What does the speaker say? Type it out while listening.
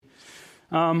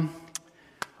Unto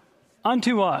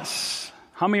us.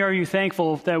 How many are you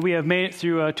thankful that we have made it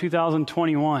through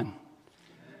 2021?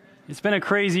 It's been a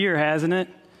crazy year, hasn't it?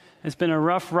 It's been a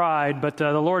rough ride, but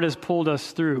the Lord has pulled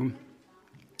us through.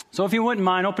 So if you wouldn't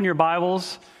mind, open your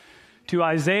Bibles to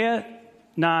Isaiah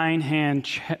 9 and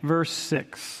verse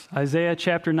 6. Isaiah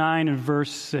chapter 9 and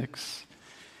verse 6.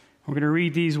 We're going to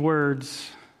read these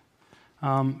words.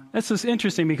 This is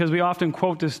interesting because we often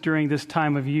quote this during this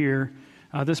time of year,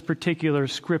 this particular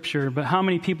scripture, but how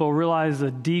many people realize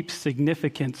the deep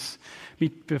significance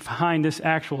behind this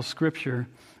actual scripture?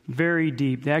 Very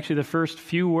deep. Actually, the first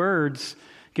few words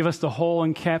give us the whole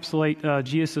encapsulate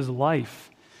Jesus' life.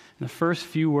 In the first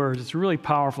few words, it's really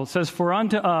powerful. It says, "For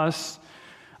unto us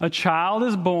a child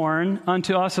is born,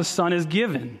 unto us a son is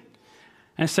given."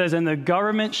 And it says, "And the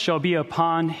government shall be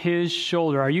upon his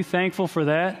shoulder." Are you thankful for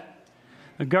that?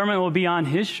 The government will be on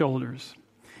his shoulders.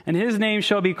 "And his name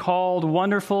shall be called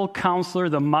Wonderful Counselor,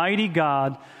 the Mighty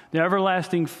God, the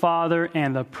Everlasting Father,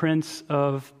 and the Prince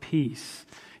of Peace."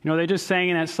 You know, they just sang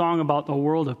in that song about the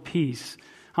world of peace.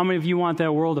 How many of you want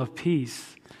that world of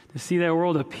peace? To see that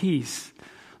world of peace?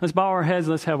 Let's bow our heads.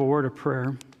 Let's have a word of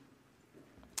prayer.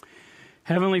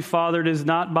 Heavenly Father, it is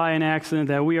not by an accident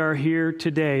that we are here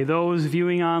today, those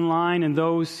viewing online and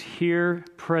those here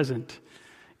present.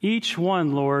 Each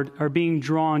one, Lord, are being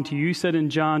drawn to you. You said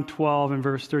in John 12 and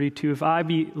verse 32, "If I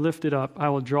be lifted up, I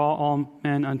will draw all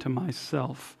men unto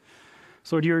myself."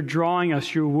 So Lord, you're drawing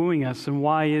us, you're wooing us. And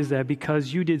why is that?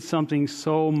 Because you did something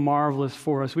so marvelous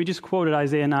for us. We just quoted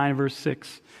Isaiah 9 verse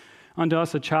 6. "Unto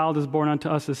us a child is born, unto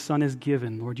us a son is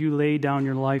given." Lord, you laid down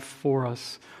your life for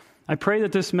us. I pray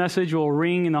that this message will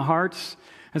ring in the hearts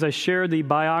as I share the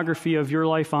biography of your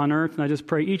life on earth. And I just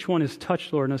pray each one is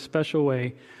touched, Lord, in a special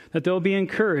way, that they'll be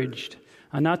encouraged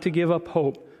not to give up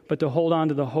hope, but to hold on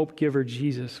to the hope giver,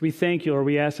 Jesus. We thank you, Lord.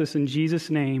 We ask this in Jesus'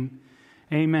 name.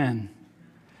 Amen.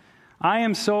 I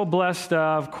am so blessed.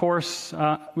 Of course,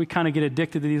 we kind of get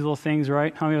addicted to these little things,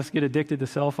 right? How many of us get addicted to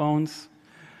cell phones?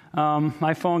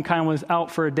 My phone kind of was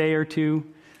out for a day or two,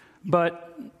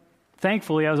 but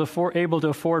thankfully I was able to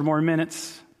afford more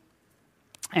minutes.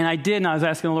 And I did, and I was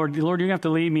asking the Lord, "Lord, you're going to have to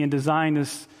lead me and design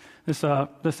this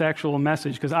actual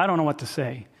message because I don't know what to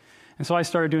say." And so I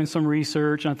started doing some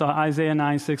research, and I thought, Isaiah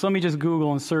 9:6, let me just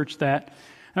Google and search that.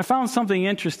 And I found something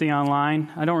interesting online.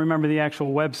 I don't remember the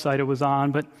actual website it was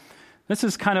on, but this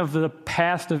is kind of the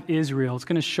past of Israel. It's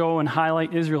going to show and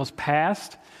highlight Israel's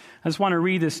past. I just want to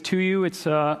read this to you. It's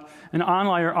an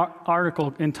online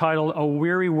article entitled, "A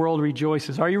Weary World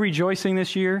Rejoices." Are you rejoicing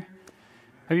this year?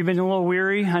 Have you been a little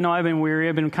weary? I know I've been weary.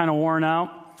 I've been kind of worn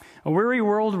out. A weary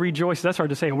world rejoices. That's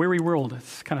hard to say. A weary world.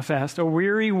 It's kind of fast. A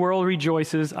weary world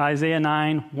rejoices, Isaiah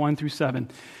 9, 1 through 7.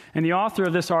 And the author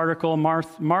of this article,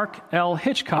 Mark L.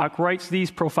 Hitchcock, writes these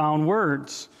profound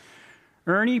words.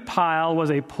 "Ernie Pyle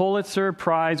was a Pulitzer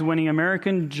Prize-winning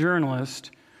American journalist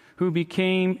who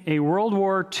became a World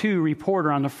War II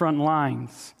reporter on the front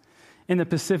lines in the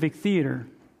Pacific Theater.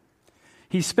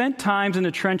 He spent times in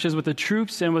the trenches with the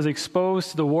troops and was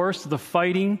exposed to the worst of the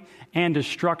fighting and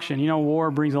destruction." You know,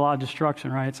 war brings a lot of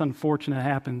destruction, right? It's unfortunate it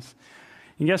happens.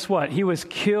 And guess what? He was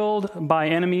killed by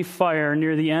enemy fire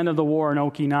near the end of the war in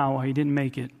Okinawa. He didn't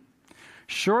make it.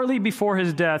 Shortly before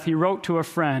his death, he wrote to a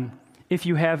friend, "If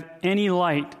you have any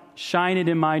light, shine it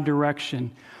in my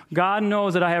direction. God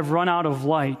knows that I have run out of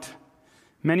light."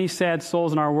 Many sad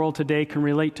souls in our world today can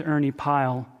relate to Ernie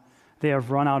Pyle. They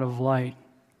have run out of light.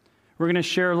 We're going to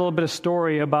share a little bit of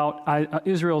story about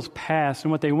Israel's past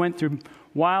and what they went through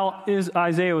while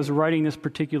Isaiah was writing this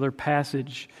particular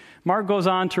passage. Mark goes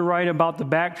on to write about the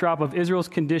backdrop of Israel's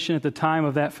condition at the time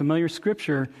of that familiar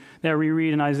scripture that we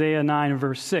read in Isaiah 9 and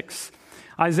verse 6.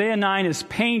 Isaiah 9 is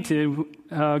painted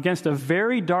against a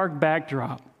very dark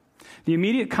backdrop. The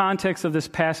immediate context of this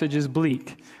passage is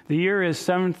bleak. The year is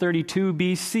 732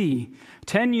 BC,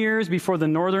 10 years before the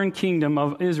northern kingdom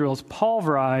of Israel is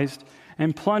pulverized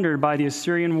and plundered by the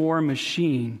Assyrian war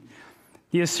machine.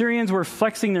 The Assyrians were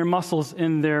flexing their muscles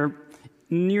in their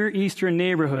Near Eastern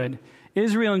neighborhood.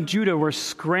 Israel and Judah were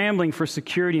scrambling for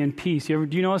security and peace. Do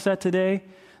you notice that today?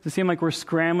 Does it seem like we're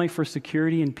scrambling for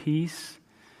security and peace?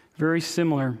 Very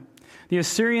similar. The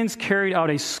Assyrians carried out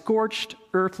a scorched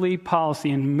earthly policy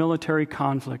in military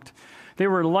conflict. They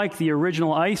were like the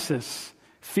original ISIS.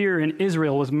 Fear in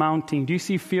Israel was mounting. Do you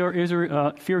see fear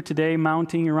today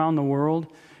mounting around the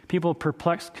world? People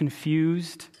perplexed,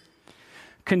 confused.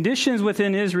 Conditions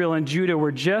within Israel and Judah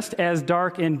were just as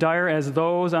dark and dire as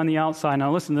those on the outside.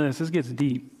 Now listen to this. This gets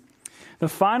deep. The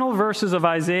final verses of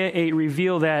Isaiah 8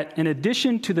 reveal that in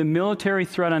addition to the military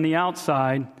threat on the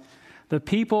outside, the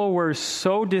people were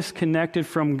so disconnected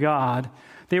from God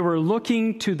They were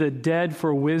looking to the dead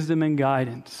for wisdom and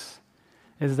guidance.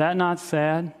 Is that not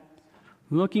sad?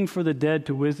 Looking for the dead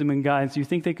to wisdom and guidance. Do you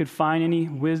think they could find any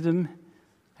wisdom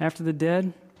after the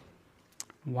dead?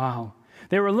 Wow.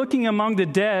 They were looking among the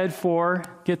dead for,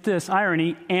 get this,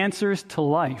 irony, answers to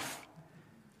life.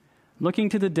 Looking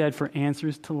to the dead for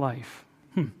answers to life.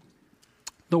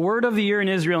 The word of the year in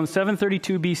Israel in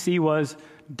 732 BC was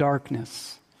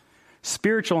darkness.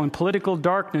 Spiritual and political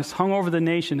darkness hung over the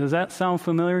nation. Does that sound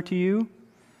familiar to you?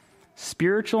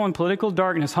 Spiritual and political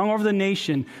darkness hung over the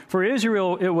nation. For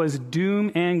Israel, it was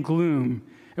doom and gloom.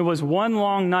 It was one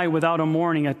long night without a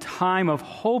morning, a time of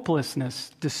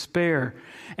hopelessness, despair,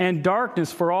 and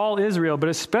darkness for all Israel, but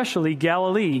especially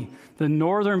Galilee, the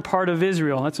northern part of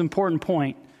Israel. That's an important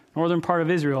point, northern part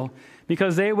of Israel,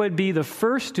 because they would be the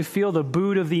first to feel the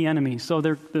boot of the enemy. So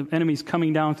the enemy's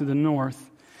coming down through the north.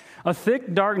 A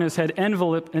thick darkness had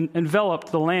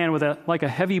enveloped the land with like a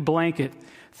heavy blanket.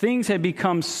 Things had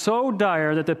become so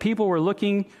dire that the people were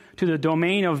looking to the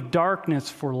domain of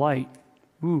darkness for light.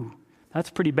 Ooh,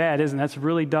 that's pretty bad, isn't it? That's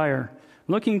really dire.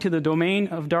 Looking to the domain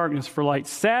of darkness for light.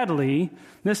 Sadly,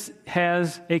 this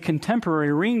has a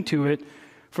contemporary ring to it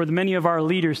for many of our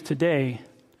leaders today.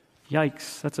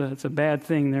 Yikes, that's a bad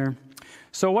thing there.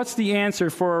 So what's the answer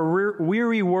for a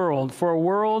weary world, for a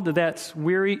world that's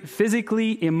weary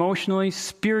physically, emotionally,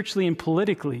 spiritually, and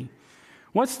politically?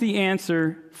 What's the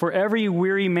answer for every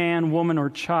weary man, woman, or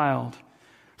child?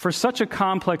 For such a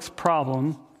complex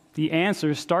problem, the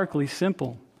answer is starkly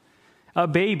simple. A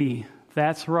baby,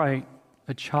 that's right,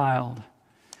 a child.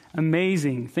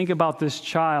 Amazing. Think about this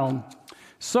child.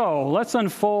 So let's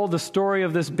unfold the story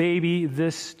of this baby,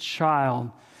 this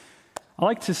child. I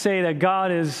like to say that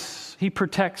God He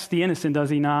protects the innocent,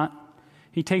 does He not?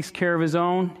 He takes care of His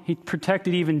own. He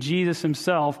protected even Jesus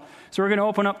Himself. So we're going to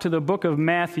open up to the book of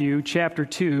Matthew, chapter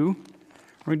 2.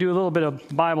 We're going to do a little bit of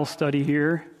Bible study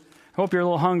here. I hope you're a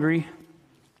little hungry.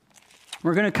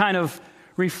 We're going to kind of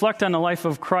reflect on the life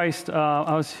of Christ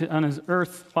while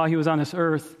He was on this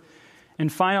earth,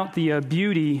 and find out the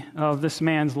beauty of this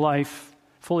man's life,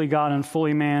 fully God and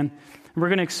fully man. We're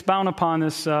going to expound upon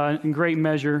this in great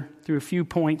measure through a few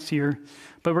points here.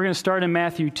 But we're going to start in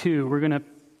Matthew 2. We're going to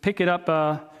pick it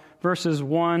up verses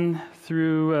 1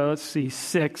 through,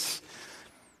 6.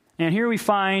 And here we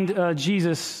find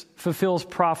Jesus fulfills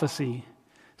prophecy.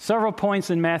 Several points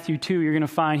in Matthew 2, you're going to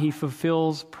find He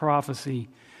fulfills prophecy.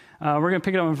 We're going to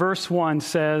pick it up in verse 1.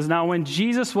 Says, now when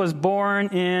Jesus was born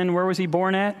in, where was He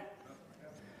born at?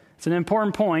 It's an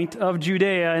important point, of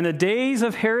Judea, in the days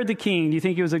of Herod the king. Do you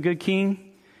think he was a good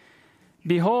king?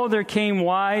 Behold, there came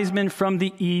wise men from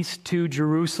the east to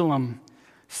Jerusalem,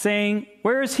 saying,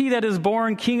 where is he that is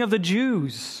born King of the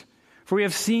Jews? For we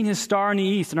have seen his star in the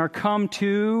east and are come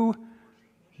to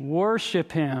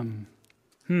worship him.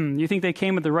 You think they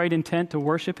came with the right intent to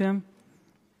worship him?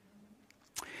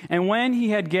 And when he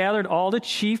had gathered all the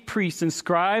chief priests and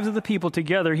scribes of the people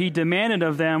together, he demanded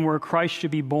of them where Christ should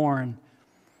be born.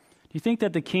 Do you think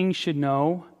that the king should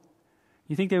know?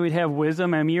 You think they would have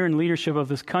wisdom? I mean, you're in leadership of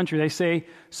this country. They say,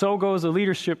 so goes the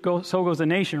leadership, so goes the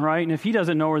nation, right? And if he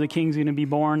doesn't know where the king's going to be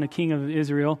born, the king of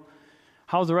Israel,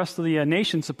 how's the rest of the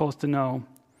nation supposed to know?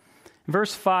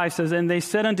 Verse 5 says, and they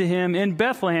said unto him, in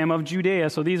Bethlehem of Judea,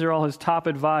 so these are all his top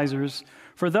advisors,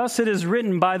 for thus it is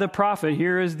written by the prophet,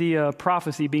 here is the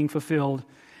prophecy being fulfilled,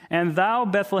 and thou,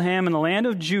 Bethlehem, in the land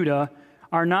of Judah,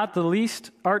 art not the least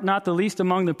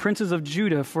among the princes of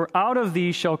Judah, for out of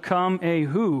thee shall come a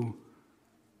who?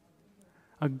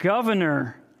 A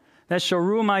governor that shall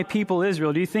rule my people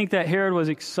Israel. Do you think that Herod was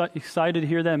excited to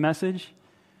hear that message?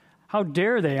 How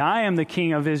dare they? I am the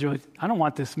king of Israel. I don't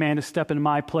want this man to step into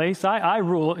my place. I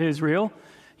rule Israel.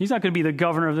 He's not going to be the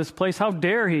governor of this place. How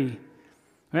dare he?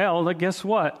 Well, guess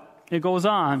what? It goes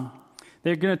on.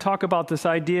 They're going to talk about this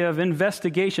idea of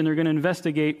investigation. They're going to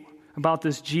investigate about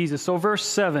this Jesus. So verse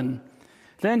 7,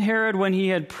 then Herod, when he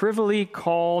had privily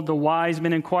called the wise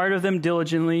men, inquired of them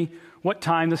diligently what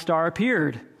time the star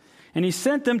appeared. And he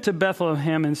sent them to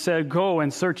Bethlehem and said, go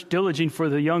and search diligently for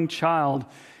the young child.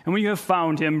 And when you have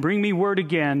found him, bring me word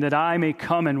again that I may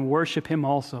come and worship him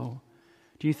also.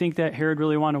 Do you think that Herod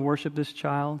really wanted to worship this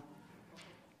child?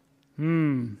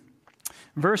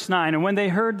 Verse 9, and when they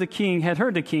had heard the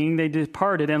king, they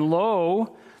departed, and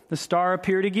lo, the star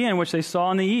appeared again, which they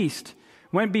saw in the east,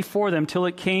 went before them till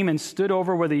it came and stood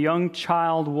over where the young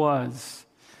child was.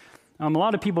 A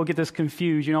lot of people get this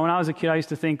confused. You know, when I was a kid, I used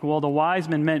to think, well, the wise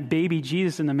men meant baby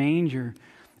Jesus in the manger.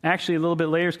 Actually, a little bit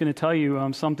later, it's going to tell you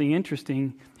something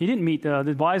interesting.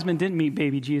 The wise men didn't meet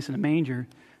baby Jesus in the manger.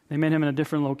 They met him in a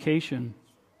different location.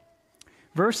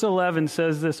 Verse 11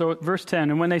 says this, or verse 10,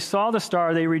 and when they saw the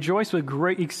star, they rejoiced with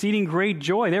exceeding great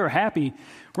joy. They were happy.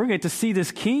 We're going to get to see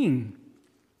this king.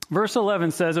 Verse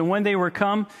 11 says, and when they were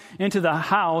come into the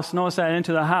house, notice that,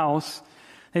 into the house,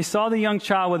 they saw the young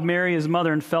child with Mary, his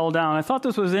mother, and fell down. I thought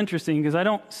this was interesting because I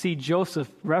don't see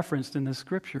Joseph referenced in this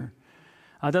scripture.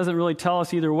 It doesn't really tell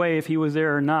us either way if he was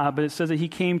there or not, but it says that he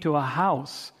came to a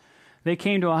house. They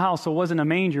came to a house, so it wasn't a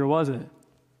manger, was it?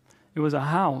 It was a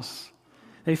house.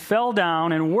 They fell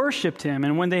down and worshipped him,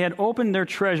 and when they had opened their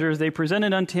treasures, they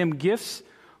presented unto him gifts,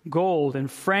 gold and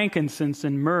frankincense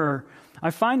and myrrh.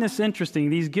 I find this interesting.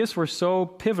 These gifts were so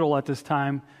pivotal at this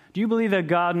time. Do you believe that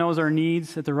God knows our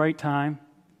needs at the right time?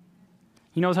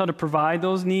 He knows how to provide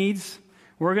those needs.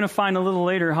 We're going to find a little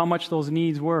later how much those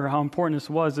needs were, how important this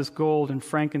was, this gold and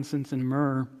frankincense and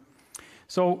myrrh.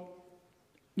 So,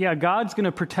 yeah, God's going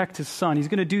to protect his son. He's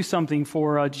going to do something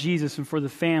for Jesus and for the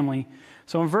family.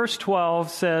 So in verse 12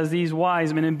 says, these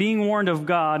wise men, and being warned of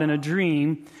God in a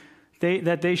dream,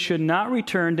 that they should not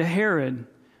return to Herod,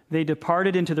 they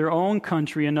departed into their own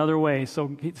country another way.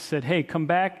 So he said, hey, come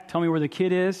back, tell me where the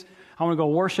kid is. I want to go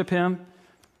worship him.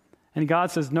 And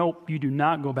God says, nope, you do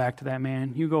not go back to that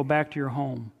man. You go back to your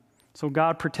home. So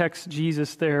God protects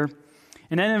Jesus there.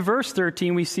 And then in verse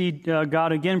 13, we see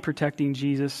God again protecting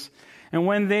Jesus. And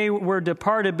when they were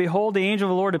departed, behold, the angel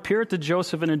of the Lord appeared to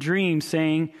Joseph in a dream,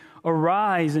 saying,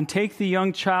 arise and take the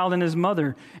young child and his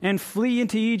mother, and flee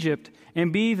into Egypt,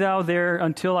 and be thou there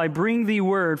until I bring thee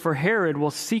word, for Herod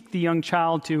will seek the young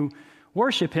child to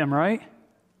worship him, right?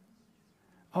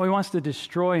 Oh, he wants to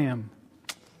destroy him.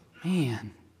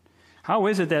 Man. How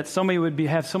is it that somebody would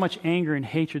have so much anger and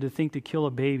hatred to think to kill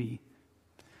a baby?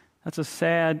 That's a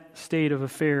sad state of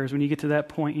affairs when you get to that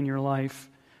point in your life.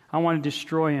 I want to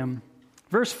destroy him.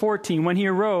 Verse 14, when he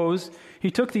arose,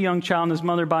 he took the young child and his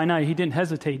mother by night. He didn't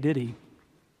hesitate, did he? He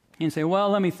didn't say,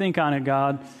 well, let me think on it,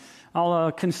 God.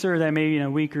 I'll consider that maybe in a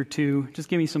week or two. Just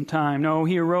give me some time. No,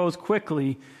 he arose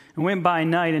quickly and went by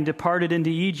night and departed into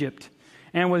Egypt,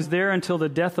 and was there until the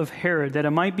death of Herod, that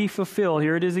it might be fulfilled.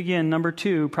 Here it is again, number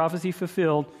 2, prophecy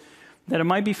fulfilled, that it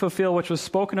might be fulfilled which was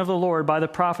spoken of the Lord by the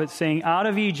prophet, saying, out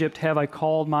of Egypt have I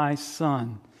called my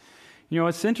son. You know,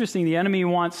 it's interesting. The enemy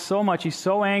wants so much. He's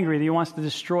so angry that he wants to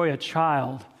destroy a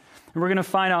child. And we're going to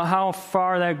find out how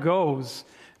far that goes.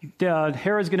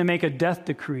 Herod's going to make a death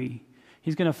decree.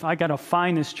 I got to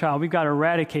find this child. We've got to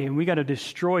eradicate him. We've got to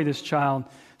destroy this child.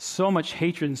 So much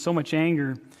hatred and so much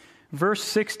anger. Verse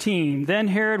 16, then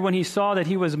Herod, when he saw that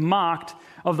he was mocked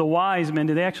of the wise men,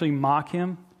 did they actually mock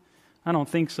him? I don't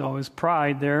think so. His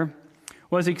pride there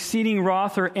was exceeding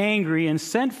wroth or angry, and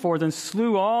sent forth and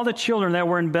slew all the children that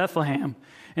were in Bethlehem,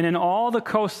 and in all the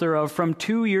coasts thereof, from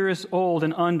 2 years old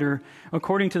and under,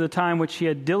 according to the time which he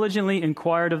had diligently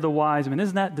inquired of the wise men.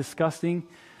 Isn't that disgusting?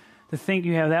 To think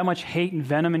you have that much hate and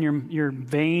venom in your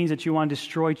veins that you want to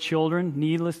destroy children,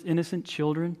 needless, innocent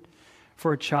children,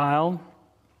 for a child.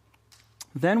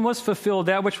 Then was fulfilled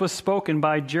that which was spoken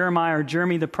by Jeremiah or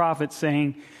Jeremy the prophet,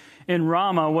 saying, in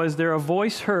Ramah was there a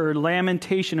voice heard,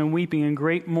 lamentation and weeping and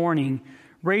great mourning,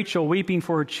 Rachel weeping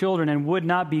for her children, and would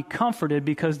not be comforted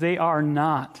because they are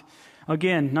not.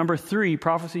 Again, number 3,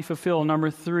 prophecy fulfilled.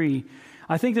 Number 3,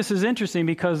 I think this is interesting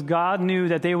because God knew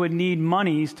that they would need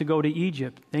monies to go to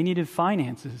Egypt. They needed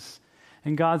finances,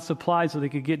 and God supplied so they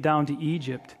could get down to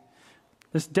Egypt.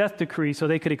 This death decree so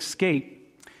they could escape.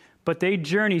 But they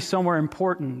journey somewhere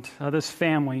important, this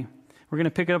family. We're going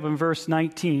to pick it up in verse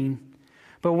 19.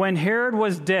 But when Herod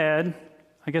was dead,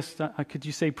 I guess, could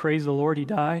you say, praise the Lord, he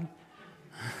died?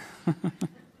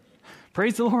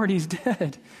 Praise the Lord, he's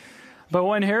dead. But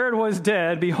when Herod was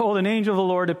dead, behold, an angel of the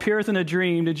Lord appeareth in a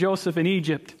dream to Joseph in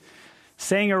Egypt,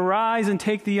 saying, arise and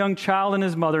take the young child and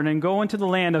his mother, and go into the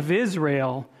land of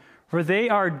Israel, for they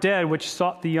are dead which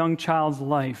sought the young child's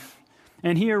life.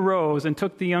 And he arose and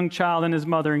took the young child and his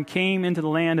mother and came into the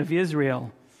land of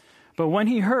Israel. But when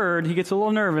he heard, he gets a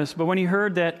little nervous, but when he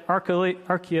heard that Archelaus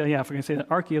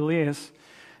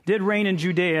did reign in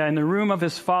Judea in the room of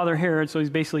his father Herod, so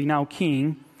he's basically now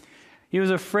king, he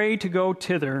was afraid to go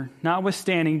thither.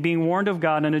 Notwithstanding, being warned of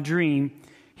God in a dream,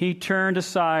 he turned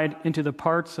aside into the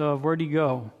parts of, where'd he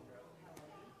go?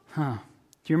 Do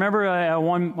you remember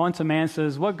once a man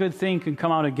says, what good thing can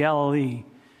come out of Galilee?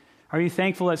 Are you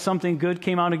thankful that something good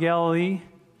came out of Galilee?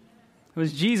 It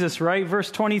was Jesus, right?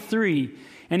 Verse 23.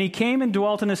 And he came and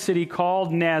dwelt in a city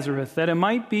called Nazareth, that it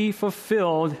might be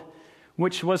fulfilled,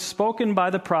 which was spoken by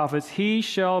the prophets, he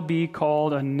shall be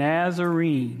called a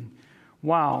Nazarene.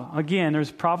 Wow. Again,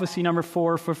 there's prophecy number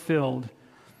 4 fulfilled.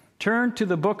 Turn to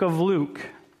the book of Luke,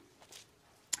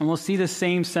 and we'll see the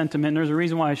same sentiment. There's a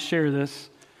reason why I share this.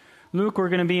 Luke, we're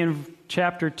going to be in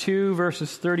chapter 2,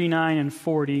 verses 39 and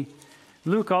 40.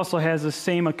 Luke also has the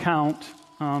same account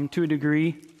to a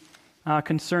degree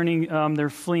concerning their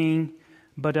fleeing,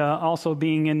 but also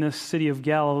being in the city of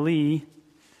Galilee.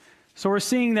 So we're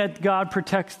seeing that God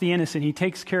protects the innocent. He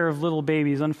takes care of little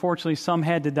babies. Unfortunately, some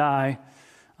had to die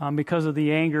because of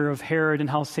the anger of Herod and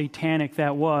how satanic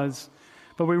that was.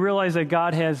 But we realize that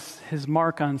God has his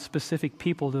mark on specific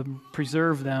people to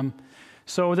preserve them.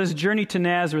 So this journey to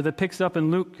Nazareth, that picks up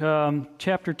in Luke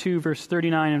chapter 2, verse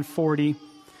 39 and 40.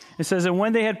 It says, "And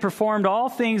when they had performed all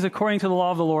things according to the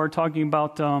law of the Lord," talking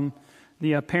about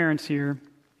the parents here,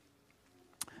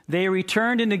 "they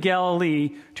returned into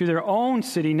Galilee to their own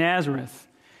city, Nazareth."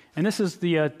 And this is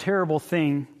the terrible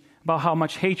thing about how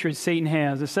much hatred Satan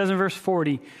has. It says in verse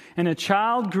 40, "And the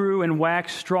child grew and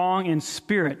waxed strong in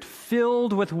spirit,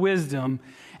 filled with wisdom,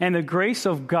 and the grace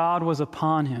of God was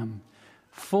upon him."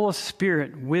 Full of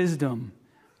spirit, wisdom,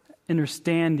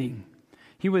 understanding.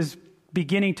 He was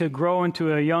beginning to grow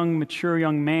into a mature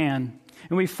young man.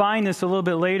 And we find this a little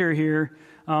bit later here.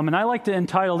 And I like to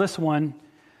entitle this one,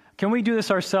 can we do this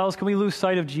ourselves? Can we lose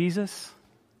sight of Jesus?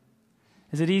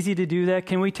 Is it easy to do that?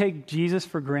 Can we take Jesus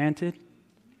for granted?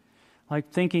 Like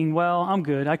thinking, well, I'm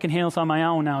good. I can handle this on my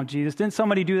own now, Jesus. Didn't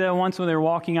somebody do that once when they were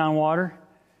walking on water?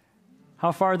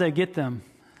 How far did they get them?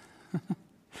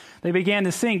 They began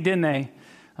to sink, didn't they?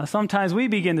 Sometimes we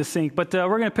begin to sink. But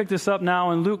we're going to pick this up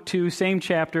now in Luke 2, same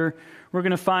chapter. We're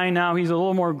going to find now he's a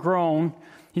little more grown.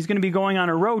 He's going to be going on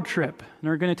a road trip. And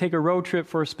they're going to take a road trip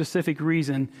for a specific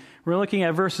reason. We're looking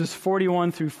at verses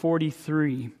 41 through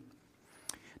 43.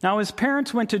 "Now his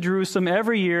parents went to Jerusalem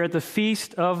every year at the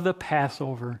feast of the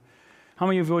Passover." How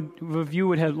many of you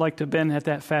would have liked to have been at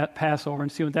that Passover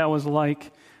and see what that was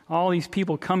like? All these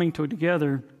people coming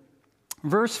together.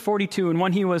 Verse 42, "And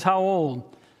when he was how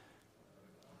old?"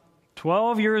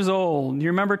 12 years old. Do you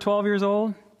remember 12 years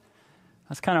old?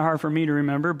 That's kind of hard for me to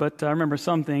remember, but I remember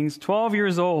some things. 12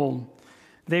 years old.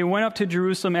 "They went up to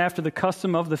Jerusalem after the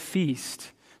custom of the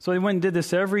feast." So they went and did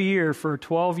this every year for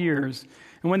 12 years.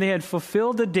 "And when they had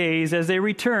fulfilled the days, as they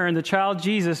returned, the child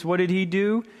Jesus, what did he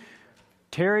do?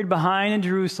 Tarried behind in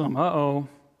Jerusalem." Uh-oh.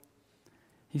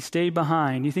 He stayed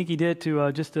behind. You think he did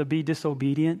just to be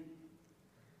disobedient?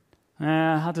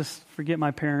 I'll just forget my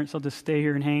parents. I'll just stay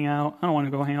here and hang out. I don't want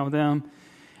to go hang out with them.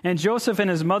 "And Joseph and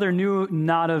his mother knew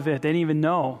not of it." They didn't even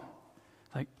know.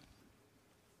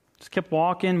 Just kept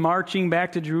walking, marching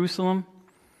back to Jerusalem.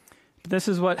 But this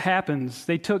is what happens.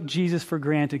 They took Jesus for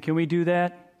granted. Can we do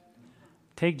that?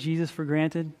 Take Jesus for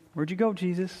granted? Where'd you go,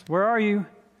 Jesus? Where are you?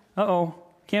 Uh-oh.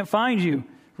 Can't find you.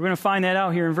 We're going to find that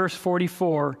out here in verse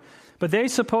 44. "But they,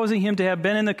 supposing him to have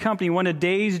been in the company, went a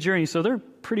day's journey." So they're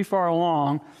pretty far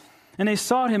along. "And they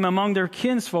sought him among their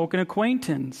kinsfolk and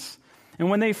acquaintance. And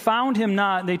when they found him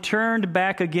not, they turned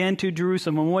back again to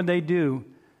Jerusalem." And what did they do?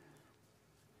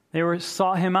 They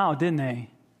sought him out, didn't they?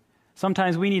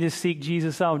 Sometimes we need to seek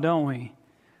Jesus out, don't we?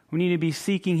 We need to be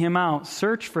seeking him out.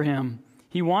 Search for him.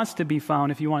 He wants to be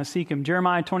found if you want to seek him.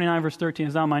 Jeremiah 29, verse 13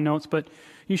 is on my notes. "But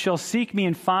you shall seek me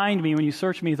and find me when you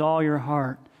search me with all your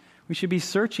heart." We should be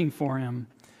searching for him.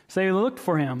 So they looked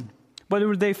for him. What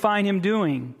did they find him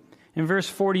doing? In verse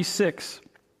 46,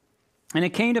 "And it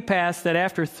came to pass that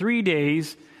after 3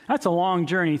 days," that's a long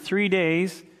journey, 3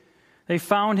 days, "they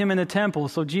found him in the temple."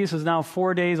 So Jesus is now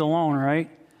 4 days alone, right?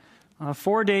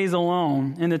 4 days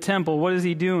alone in the temple. What is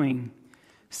he doing?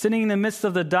 Sitting in the midst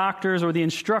of the doctors or the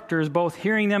instructors, both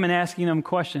hearing them and asking them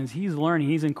questions. He's learning.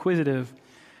 He's inquisitive.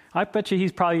 I bet you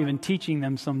he's probably even teaching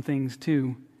them some things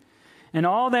too. "And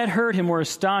all that heard him were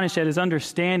astonished at his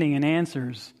understanding and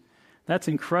answers." That's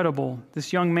incredible.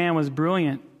 This young man was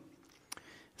brilliant.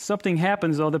 Something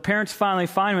happens, though. The parents finally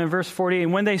find him in verse 48.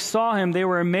 "And when they saw him, they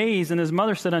were amazed. And his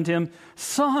mother said unto him,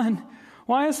 Son,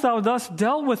 why hast thou thus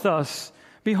dealt with us?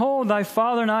 Behold, thy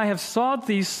father and I have sought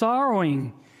thee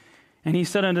sorrowing. And he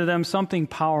said unto them something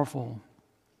powerful.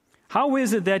 How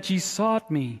is it that ye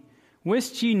sought me?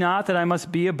 Wist ye not that I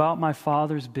must be about my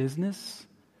father's business?"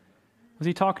 Was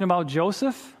he talking about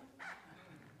Joseph?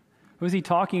 Who was he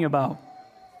talking about?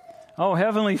 Oh,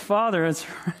 Heavenly Father, that's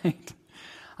right.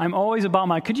 I'm always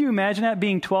about could you imagine that,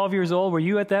 being 12 years old? Were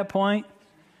you at that point?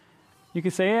 You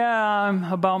could say, yeah, I'm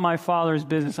about my father's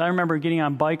business. I remember getting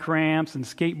on bike ramps and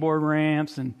skateboard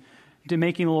ramps and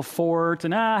making little forts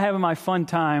and having my fun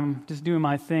time, just doing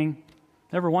my thing.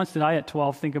 Never once did I at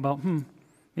 12 think about,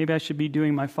 maybe I should be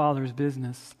doing my father's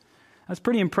business. That's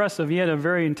pretty impressive. He had a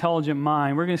very intelligent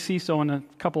mind. We're going to see so in a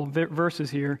couple of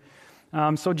verses here.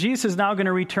 So Jesus is now going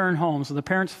to return home. So the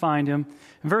parents find him.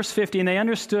 In verse 50, "And they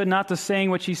understood not the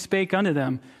saying which he spake unto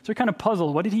them." So they're kind of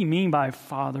puzzled. What did he mean by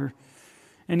Father?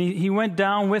 And he went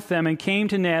down with them and came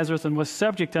to Nazareth and was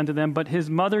subject unto them. But his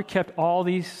mother kept all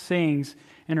these sayings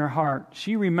in her heart.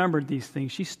 She remembered these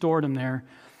things. She stored them there.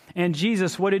 And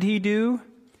Jesus, what did he do?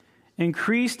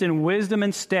 Increased in wisdom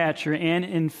and stature and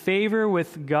in favor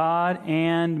with God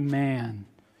and man.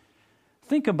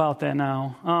 Think about that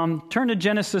now. Turn to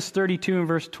Genesis 32 and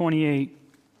verse 28.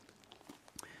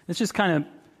 This just kind of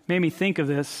made me think of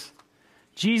this.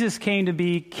 Jesus came to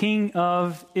be king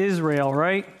of Israel,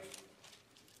 right?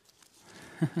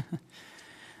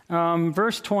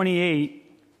 Verse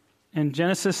 28 in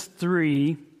Genesis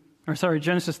 32.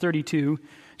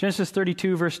 Genesis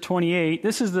 32, verse 28.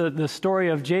 This is the story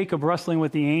of Jacob wrestling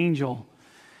with the angel.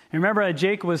 And remember that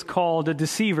Jacob was called a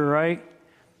deceiver, right?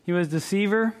 He was a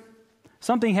deceiver.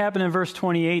 Something happened in verse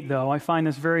 28, though. I find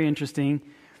this very interesting.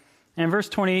 And verse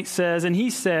 28 says, and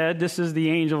he said, this is the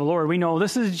angel of the Lord. We know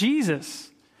this is Jesus.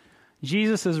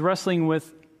 Jesus is wrestling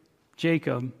with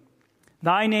Jacob.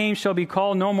 Thy name shall be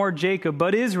called no more Jacob,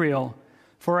 but Israel.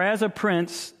 For as a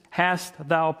prince hast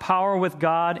thou power with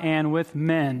God and with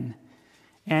men,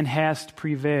 and hast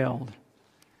prevailed.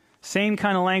 Same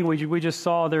kind of language we just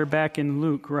saw there back in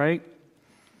Luke, right?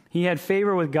 He had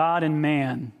favor with God and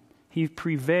man. He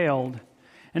prevailed.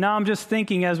 And now I'm just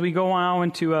thinking as we go on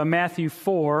into Matthew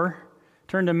 4,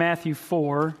 turn to Matthew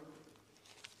 4.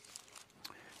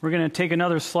 We're going to take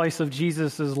another slice of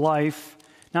Jesus' life.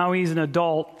 Now he's an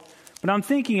adult. But I'm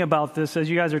thinking about this as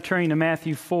you guys are turning to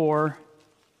Matthew 4.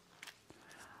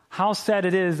 How sad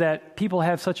it is that people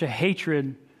have such a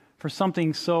hatred for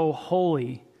something so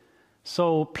holy,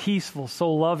 so peaceful,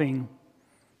 so loving,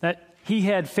 that he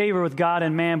had favor with God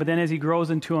and man, but then as he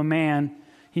grows into a man,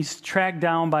 he's tracked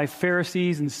down by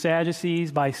Pharisees and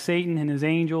Sadducees, by Satan and his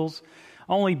angels,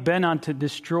 only bent on to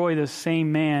destroy the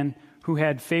same man who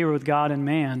had favor with God and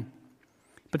man.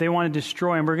 But they want to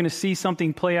destroy him. We're going to see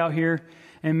something play out here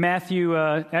in Matthew,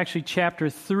 actually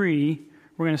chapter 3.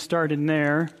 We're going to start in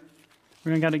there.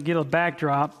 We're going to get a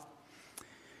backdrop.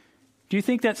 Do you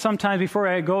think that sometimes, before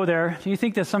I go there, do you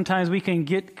think that sometimes we can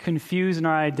get confused in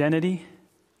our identity?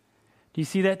 Do you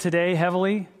see that today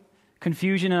heavily?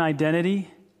 Confusion in identity?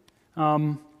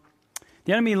 The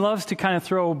enemy loves to kind of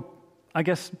throw, I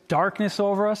guess, darkness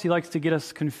over us. He likes to get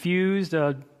us confused,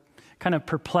 kind of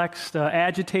perplexed,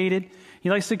 agitated. He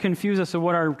likes to confuse us of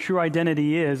what our true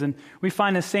identity is. And we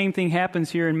find the same thing happens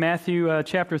here in Matthew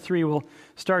chapter 3. We'll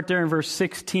start there in verse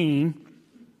 16.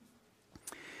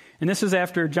 And this is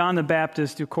after John the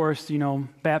Baptist, of course,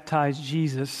 baptized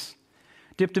Jesus,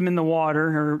 dipped him in the water,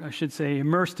 or I should say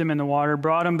immersed him in the water,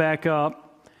 brought him back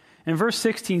up. And verse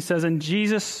 16 says, and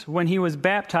Jesus, when he was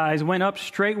baptized, went up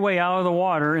straightway out of the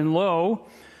water, and lo,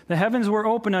 the heavens were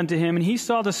opened unto him, and he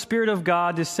saw the Spirit of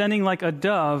God descending like a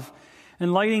dove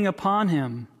and lighting upon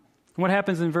him. What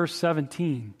happens in verse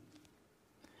 17?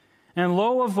 And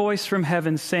lo, a voice from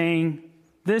heaven saying,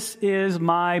 this is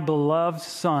my beloved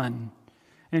Son,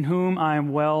 in whom I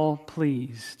am well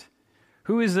pleased.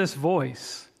 Who is this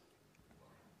voice?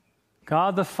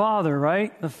 God the Father,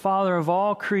 right? The Father of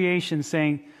all creation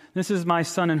saying, this is my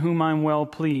Son in whom I'm well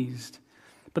pleased.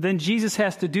 But then Jesus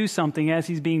has to do something as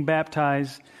he's being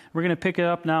baptized. We're going to pick it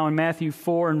up now in Matthew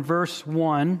 4 and verse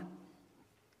 1.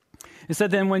 It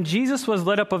said, then when Jesus was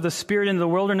led up of the Spirit into the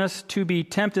wilderness to be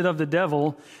tempted of the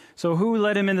devil, so who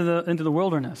led him into the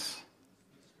wilderness?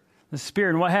 The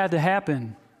Spirit. And what had to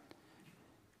happen?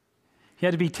 He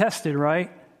had to be tested,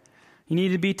 right? He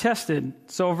needed to be tested.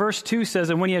 So verse 2 says,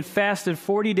 and when he had fasted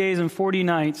 40 days and 40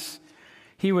 nights,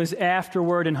 he was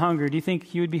afterward and hungry. Do you think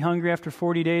he would be hungry after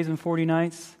 40 days and 40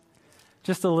 nights?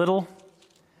 Just a little?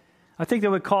 I think that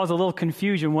would cause a little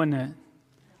confusion, wouldn't it?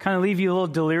 Kind of leave you a little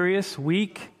delirious,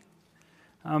 weak.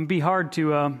 Be hard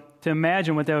to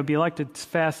imagine what that would be like to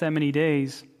fast that many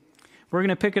days. We're going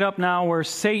to pick it up now where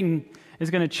Satan is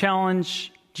going to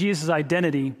challenge Jesus'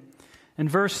 identity. In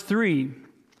verse 3,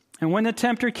 and when the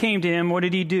tempter came to him, what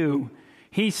did he do?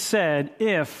 He said,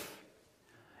 if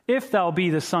thou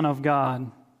be the Son of God,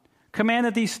 command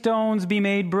that these stones be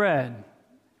made bread.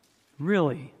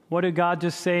 Really? What did God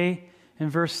just say in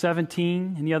verse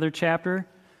 17 in the other chapter?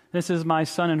 This is my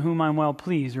Son in whom I'm well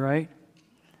pleased, right?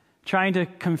 Trying to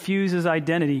confuse his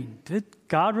identity. Did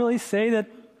God really say that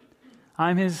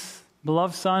I'm his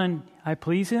beloved Son and I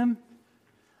please him?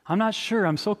 I'm not sure.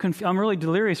 I'm so confused. I'm really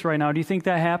delirious right now. Do you think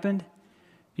that happened? Do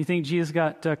you think Jesus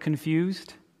got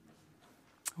confused?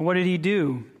 What did he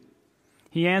do?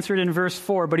 He answered in verse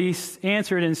 4, but he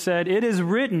answered and said, it is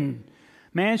written,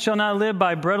 man shall not live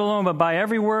by bread alone, but by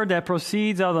every word that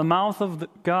proceeds out of the mouth of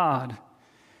God.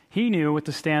 He knew what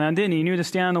to stand on, didn't he? He knew to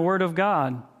stand on the word of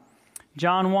God.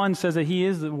 John 1 says that he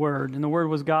is the Word, and the Word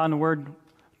was God, and the Word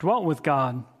dwelt with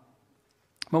God.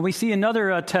 But we see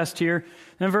another test here.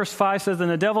 And verse 5 says,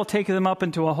 "And the devil taketh him up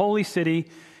into a holy city,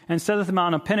 and setteth him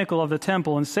on a pinnacle of the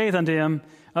temple, and saith unto him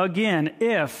again,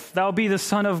 If thou be the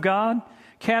Son of God,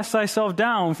 cast thyself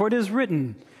down, for it is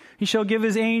written, He shall give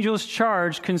his angels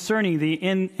charge concerning thee,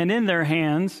 and in their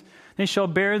hands they shall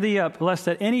bear thee up, lest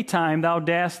at any time thou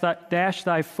dash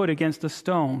thy foot against a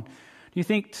stone." Do you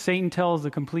think Satan tells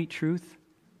the complete truth?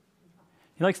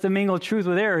 He likes to mingle truth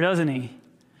with error, doesn't he?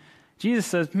 Jesus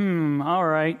says, all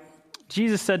right.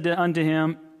 Jesus said unto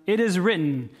him, "It is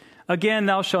written, Again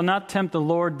thou shalt not tempt the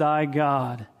Lord thy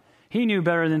God." He knew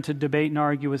better than to debate and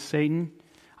argue with Satan.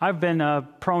 I've been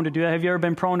prone to do that. Have you ever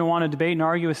been prone to want to debate and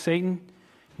argue with Satan?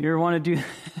 You ever want to do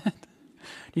that?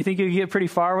 Do you think you could get pretty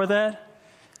far with that?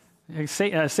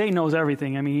 Satan knows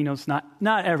everything. I mean, he knows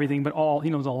not everything, but he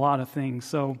knows a lot of things.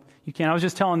 So you can't. I was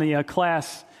just telling the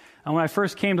class, when I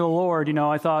first came to the Lord,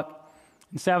 I thought,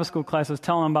 in Sabbath school class, I was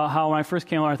telling them about how when I first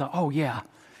came to the Lord, I thought, oh yeah,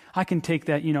 I can take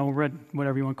that,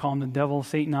 whatever you want to call him, the devil,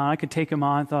 Satan on. I could take him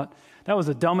on. I thought, that was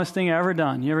the dumbest thing I ever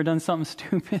done. You ever done something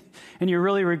stupid and you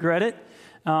really regret it?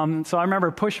 So I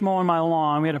remember push mowing my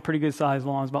lawn. We had a pretty good sized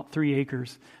lawn. It was about 3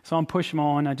 acres. So I'm push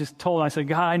mowing. I said,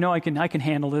 God, I know I can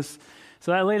handle this.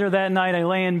 So later that night, I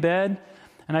lay in bed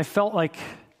and I felt like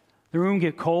the room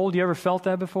get cold. You ever felt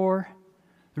that before?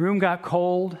 The room got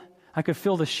cold. I could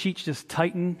feel the sheets just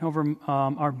tighten over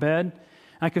our bed.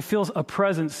 I could feel a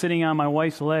presence sitting on my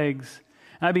wife's legs.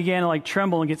 And I began to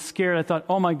tremble and get scared. I thought,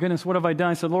 oh my goodness, what have I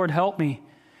done? I said, Lord, help me.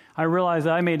 I realized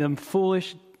that I made a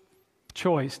foolish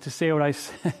choice to say what I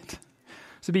said.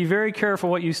 So be very careful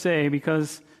what you say,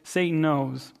 because Satan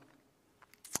knows.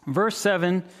 Verse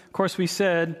 7, of course, we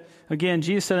said, again,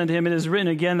 Jesus said unto him, "It is written,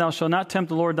 Again, thou shalt not tempt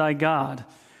the Lord thy God."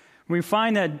 We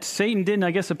find that Satan didn't,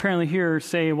 I guess, apparently here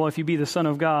say, well, if you be the Son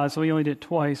of God, so he only did it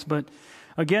twice. But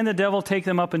again, the devil take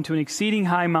them up into an exceeding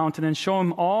high mountain and show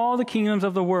him all the kingdoms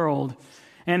of the world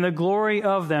and the glory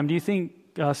of them. Do you think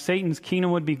Satan's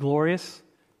kingdom would be glorious?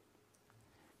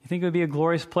 You think it would be a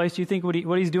glorious place? Do you think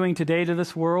what he's doing today to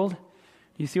this world? Do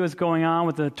you see what's going on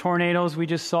with the tornadoes we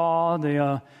just saw?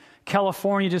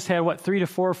 California just had, 3 to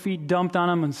 4 feet dumped on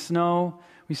them in snow.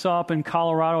 We saw up in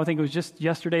Colorado, I think it was just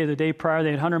yesterday or the day prior,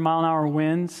 they had 100-mile-an-hour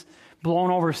winds,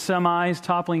 blowing over semis,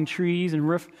 toppling trees, and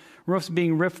roofs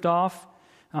being ripped off.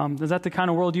 Is that the kind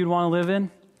of world you'd want to live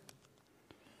in?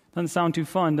 Doesn't sound too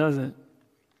fun, does it?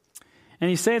 And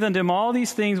he saith unto him, "All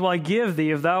these things will I give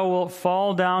thee, if thou wilt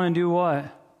fall down and do what?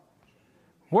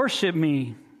 Worship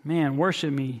me." Man,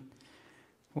 worship me.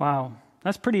 Wow.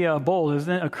 That's pretty bold,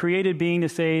 isn't it? A created being to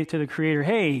say to the Creator,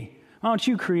 "Hey, why don't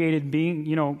you, created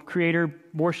being, Creator,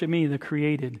 worship me, the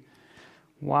created."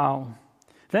 Wow.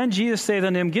 Then Jesus saith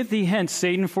unto him, "Get thee hence,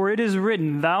 Satan, for it is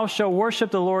written, Thou shalt worship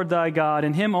the Lord thy God,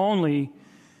 and him only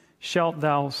shalt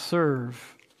thou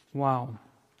serve." Wow.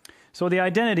 So the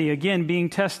identity, again, being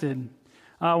tested.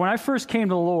 When I first came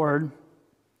to the Lord,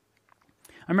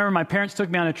 I remember my parents took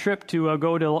me on a trip to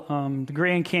go to the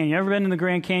Grand Canyon. You ever been in the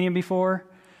Grand Canyon before?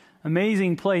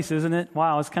 Amazing place, isn't it?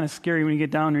 Wow, it's kind of scary when you get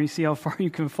down there and you see how far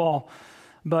you can fall.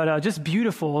 But just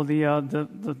beautiful,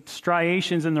 the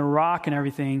striations in the rock and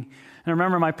everything. And I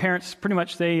remember my parents, pretty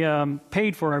much, they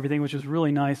paid for everything, which was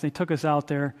really nice. They took us out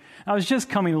there. I was just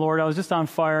coming to the Lord. I was just on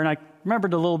fire, and I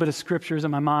remembered a little bit of scriptures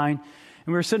in my mind. And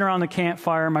we were sitting around the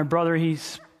campfire. My brother, he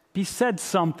said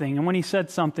something. And when he said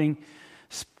something,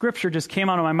 scripture just came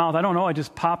out of my mouth. I don't know, I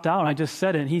just popped out. I just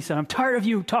said it. And he said, "I'm tired of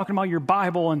you talking about your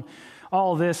Bible and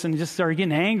all this," and just started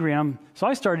getting angry. So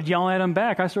I started yelling at him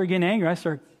back. I started getting angry. I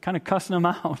started kind of cussing him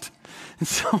out. And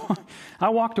so I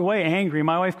walked away angry.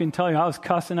 My wife can tell you I was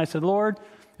cussing. I said, "Lord,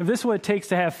 if this is what it takes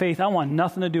to have faith, I want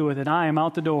nothing to do with it. I am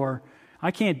out the door.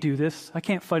 I can't do this. I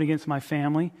can't fight against my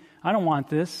family. I don't want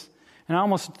this." And I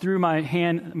almost threw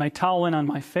my towel in on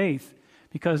my faith,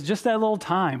 because just that little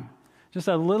time, just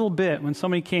that little bit, when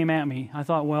somebody came at me, I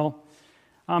thought, well,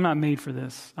 I'm not made for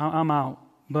this. I'm out.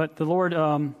 But the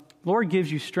Lord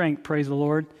gives you strength, praise the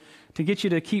Lord, to get you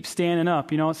to keep standing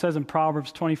up. It says in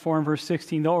Proverbs 24 and verse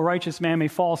 16, though a righteous man may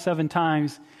fall 7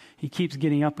 times, he keeps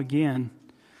getting up again.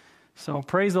 So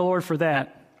praise the Lord for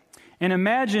that. And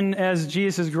imagine as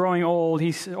Jesus is growing old,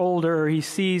 he's older, he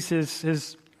sees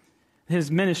his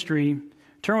ministry.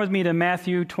 Turn with me to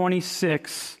Matthew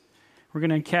 26. We're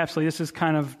going to encapsulate. This is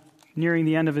kind of nearing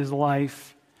the end of his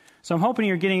life. So I'm hoping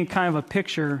you're getting kind of a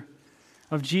picture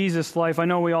of Jesus' life. I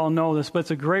know we all know this, but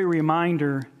it's a great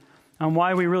reminder on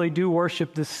why we really do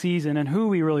worship this season and who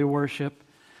we really worship,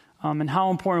 and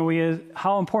how important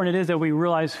it is that we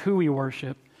realize who we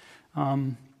worship.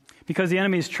 Because the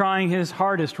enemy is trying his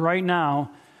hardest right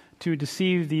now to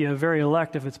deceive the very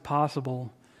elect if it's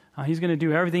possible. He's going to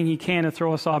do everything he can to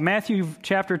throw us off. Matthew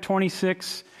chapter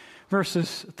 26,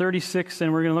 verses 36,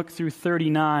 and we're going to look through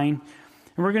 39.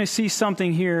 And we're going to see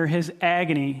something here, his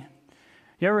agony.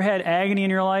 You ever had agony in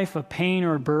your life, a pain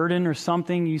or a burden or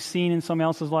something you've seen in somebody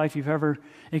else's life you've ever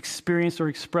experienced or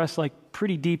expressed like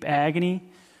pretty deep agony?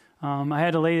 I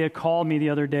had a lady that called me the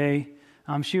other day.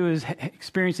 She was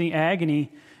experiencing agony.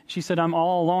 She said, I'm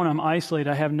all alone. I'm isolated.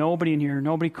 I have nobody in here.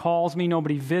 Nobody calls me.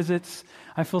 Nobody visits.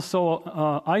 I feel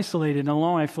so isolated and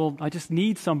alone. I just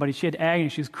need somebody. She had agony.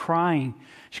 She was crying.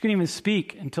 She couldn't even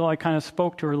speak until I kind of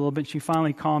spoke to her a little bit. She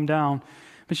finally calmed down.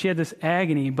 But she had this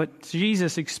agony. But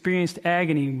Jesus experienced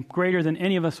agony greater than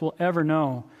any of us will ever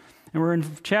know. And we're in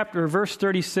verse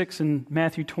 36 in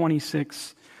Matthew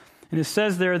 26. And it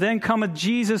says there, Then cometh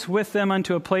Jesus with them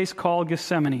unto a place called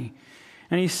Gethsemane.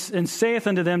 And saith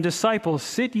unto them, Disciples,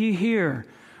 sit ye here,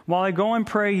 while I go and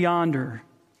pray yonder.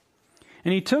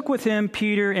 And he took with him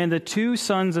Peter and the 2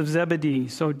 sons of Zebedee,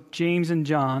 so James and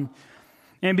John,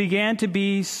 and began to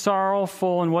be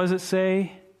sorrowful, and what does it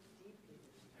say?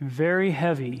 Very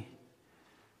heavy.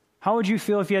 How would you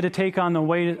feel if you had to take on the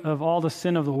weight of all the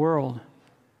sin of the world?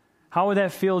 How would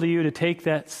that feel to you to take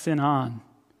that sin on?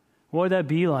 What would that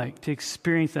be like to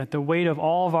experience that, the weight of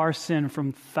all of our sin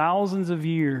from thousands of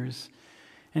years,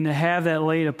 and to have that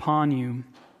laid upon you?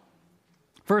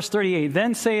 Verse 38,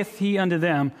 Then saith he unto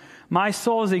them, My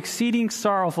soul is exceeding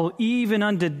sorrowful, even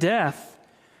unto death.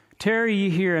 Tarry ye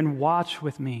here and watch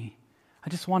with me. I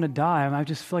just want to die. I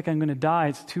just feel like I'm going to die.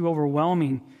 It's too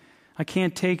overwhelming. I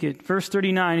can't take it. Verse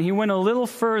 39, He went a little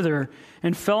further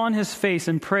and fell on his face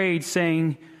and prayed,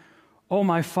 saying, O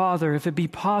my Father, if it be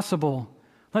possible,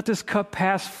 let this cup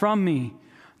pass from me.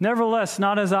 Nevertheless,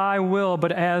 not as I will,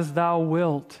 but as thou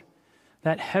wilt.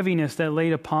 That heaviness that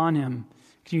laid upon him.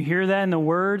 Can you hear that in the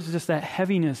words? Just that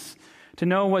heaviness to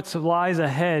know what lies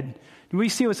ahead. Do we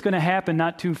see what's going to happen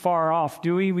not too far off?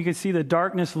 Do we? We can see the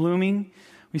darkness looming.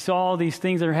 We saw all these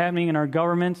things that are happening in our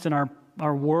governments and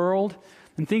our world.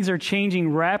 And things are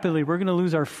changing rapidly. We're going to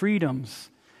lose our freedoms.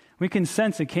 We can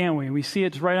sense it, can't we? We see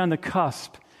it's right on the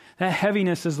cusp. That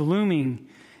heaviness is looming.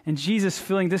 And Jesus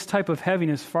feeling this type of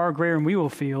heaviness far greater than we will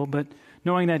feel, but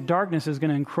knowing that darkness is going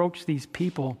to encroach these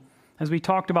people. As we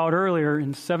talked about earlier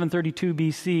in 732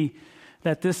 BC,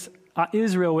 that this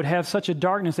Israel would have such a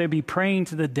darkness, they'd be praying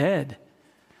to the dead.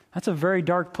 That's a very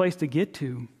dark place to get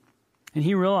to. And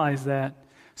he realized that.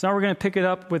 So now we're going to pick it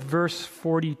up with verse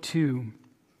 42.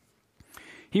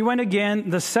 He went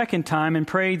again the second time and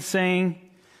prayed, saying,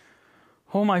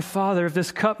 O my Father, if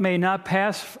this cup may not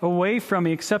pass away from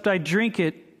me, except I drink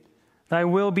it, thy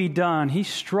will be done. He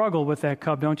struggled with that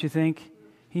cup, don't you think?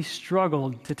 He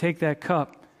struggled to take that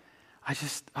cup.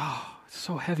 It's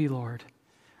so heavy, Lord.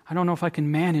 I don't know if I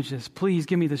can manage this. Please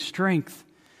give me the strength.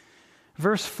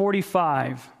 Verse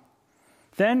 45.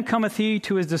 Then cometh he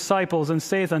to his disciples and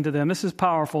saith unto them, this is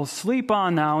powerful, Sleep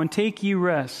on now and take ye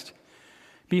rest.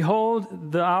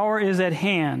 Behold, the hour is at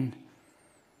hand,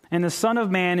 and the Son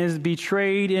of Man is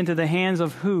betrayed into the hands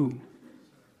of who?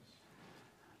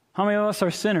 How many of us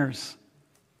are sinners?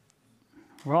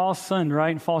 We're all sinned,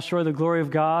 right? And fall short of the glory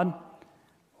of God.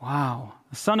 Wow.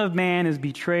 The Son of Man is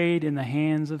betrayed in the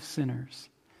hands of sinners.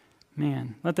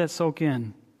 Man, let that soak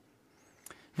in.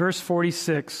 Verse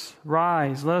 46,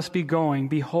 Rise, let us be going.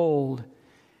 Behold,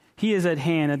 he is at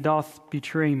hand that doth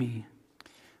betray me.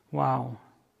 Wow.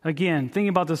 Again, thinking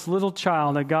about this little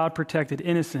child that God protected,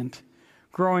 innocent.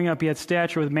 Growing up, he had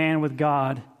stature with man, with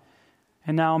God.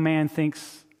 And now man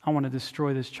thinks, I want to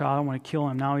destroy this child. I want to kill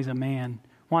him. Now he's a man.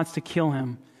 Wants to kill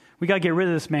him. We got to get rid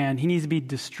of this man. He needs to be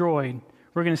destroyed.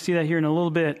 We're going to see that here in a little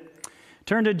bit.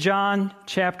 Turn to John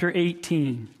chapter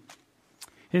 18.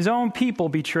 His own people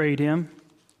betrayed him.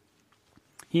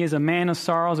 He is a man of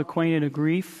sorrows, acquainted of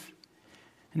grief.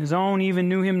 And his own even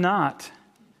knew him not.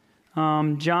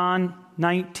 John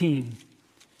 19.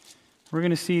 We're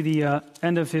going to see the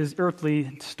end of his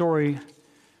earthly story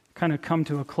kind of come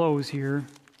to a close here.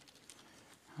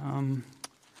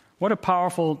 What a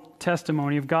powerful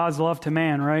testimony of God's love to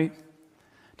man, right?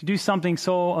 To do something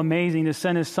so amazing, to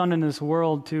send his Son into this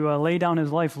world, to lay down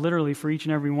his life literally for each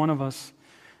and every one of us,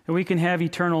 that we can have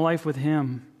eternal life with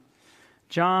him.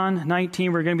 John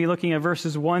 19, we're going to be looking at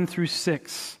verses 1 through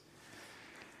 6.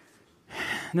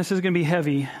 And this is going to be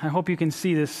heavy. I hope you can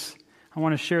see this. I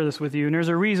want to share this with you. And there's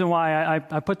a reason why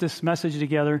I put this message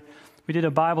together. We did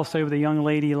a Bible study with a young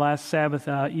lady last Sabbath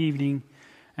evening,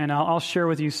 and I'll share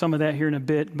with you some of that here in a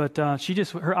bit. But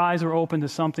her eyes were open to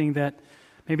something that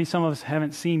maybe some of us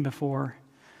haven't seen before.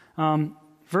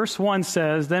 Verse 1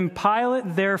 says, Then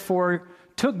Pilate therefore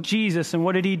took Jesus, and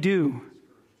what did he do?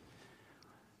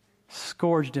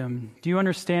 Scourged him. Do you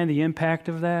understand the impact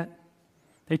of that?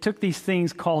 They took these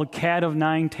things called cat of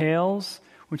nine tails,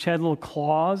 which had little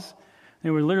claws. They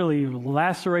would literally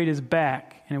lacerate his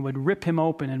back, and it would rip him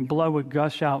open, and blood would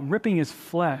gush out, ripping his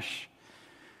flesh.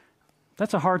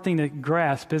 That's a hard thing to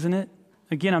grasp, isn't it?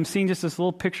 Again, I'm seeing just this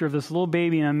little picture of this little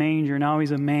baby in a manger. Now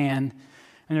he's a man,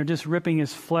 and they're just ripping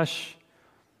his flesh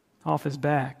off his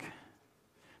back.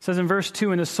 It says in verse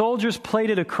 2, and the soldiers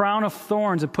plaited a crown of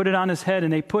thorns and put it on his head,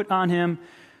 and they put on him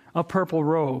a purple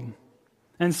robe,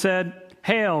 and said,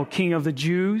 Hail, King of the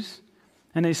Jews!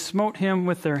 And they smote him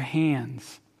with their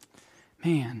hands.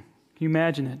 Man, can you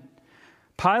imagine it?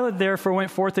 Pilate therefore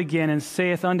went forth again and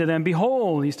saith unto them,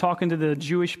 Behold, he's talking to the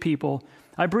Jewish people,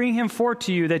 I bring him forth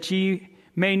to you that ye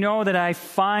may know that I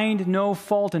find no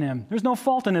fault in him. There's no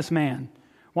fault in this man.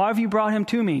 Why have you brought him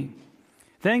to me?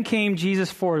 Then came Jesus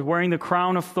forth, wearing the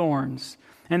crown of thorns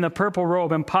and the purple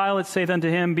robe. And Pilate saith unto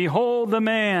him, Behold the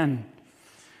man.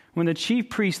 When the chief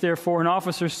priests, therefore, and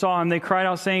officers saw him, they cried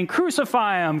out, saying,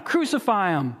 Crucify him,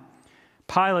 crucify him.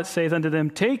 Pilate saith unto them,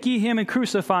 Take ye him and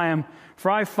crucify him, for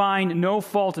I find no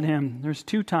fault in him. There's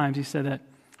 2 times he said that.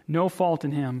 No fault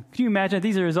in him. Can you imagine?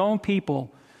 These are his own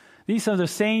people. These are the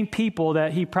same people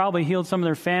that he probably healed some of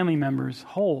their family members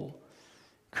whole.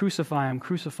 Crucify him,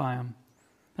 crucify him.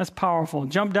 That's powerful.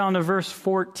 Jump down to verse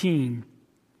 14.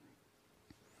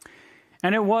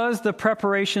 And it was the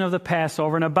preparation of the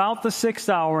Passover, and about the 6th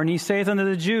hour, and he saith unto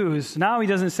the Jews, now he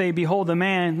doesn't say, Behold the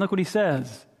man. Look what he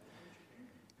says.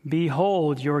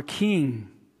 Behold your king.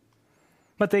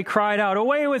 But they cried out,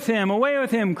 away with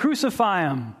him, crucify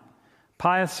him.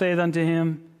 Pilate saith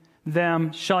unto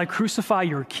them, Shall I crucify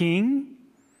your king?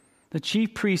 The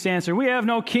chief priests answered, We have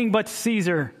no king but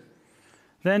Caesar.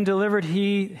 Then delivered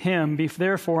he him,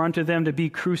 therefore, unto them to be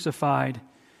crucified.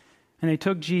 And they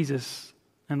took Jesus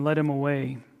and led him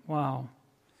away. Wow.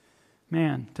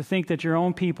 Man, to think that your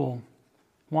own people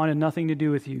wanted nothing to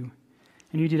do with you,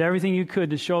 and you did everything you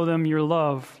could to show them your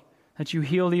love, that you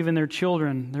healed even their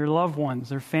children, their loved ones,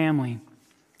 their family.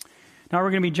 Now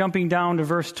we're going to be jumping down to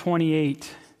verse 28.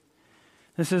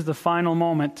 This is the final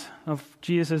moment of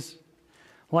Jesus'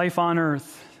 life on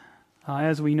earth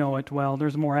as we know it. Well,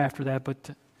 there's more after that,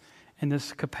 but in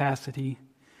this capacity.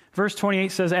 Verse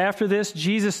 28 says, After this,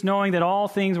 Jesus, knowing that all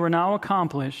things were now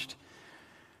accomplished,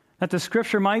 that the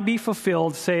scripture might be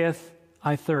fulfilled, saith,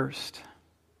 I thirst.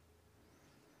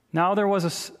 Now there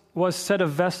was set a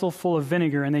vessel full of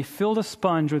vinegar, and they filled a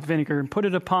sponge with vinegar and put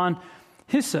it upon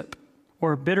hyssop,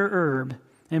 or bitter herb,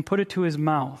 and put it to his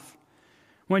mouth.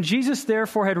 When Jesus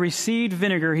therefore had received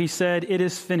vinegar, he said, It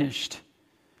is finished.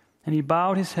 And he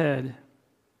bowed his head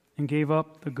and gave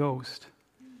up the ghost.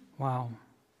 Wow.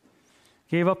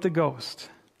 Gave up the ghost.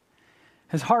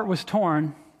 His heart was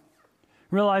torn,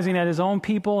 realizing that his own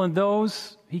people and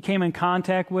those he came in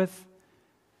contact with,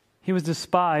 he was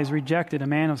despised, rejected, a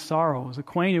man of sorrows,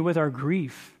 acquainted with our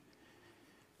grief.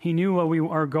 He knew what we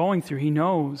are going through. He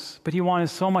knows. But he wanted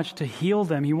so much to heal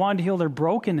them. He wanted to heal their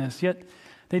brokenness, yet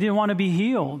they didn't want to be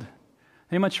healed.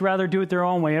 They much rather do it their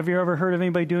own way. Have you ever heard of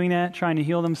anybody doing that, trying to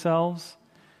heal themselves?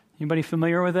 Anybody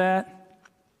familiar with that?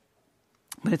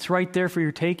 But it's right there for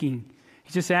your taking.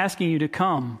 He's just asking you to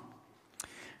come.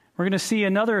 We're going to see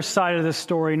another side of this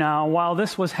story now. While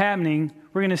this was happening,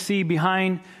 we're going to see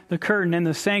behind the curtain in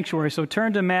the sanctuary. So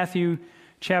turn to Matthew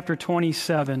chapter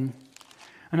 27.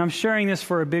 And I'm sharing this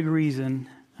for a big reason,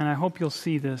 and I hope you'll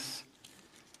see this.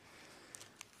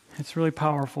 It's really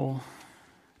powerful.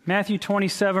 Matthew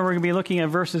 27, we're going to be looking at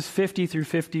verses 50 through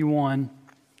 51.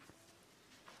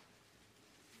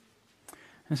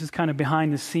 This is kind of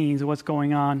behind the scenes of what's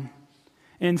going on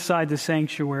inside the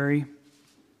sanctuary.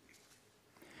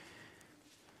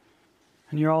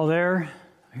 And you're all there.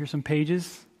 Here's some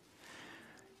pages.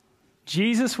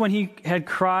 Jesus, when he had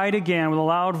cried again with a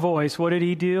loud voice, what did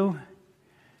he do?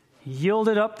 He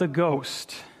yielded up the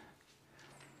ghost.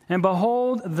 And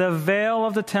behold, the veil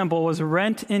of the temple was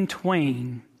rent in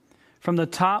twain, from the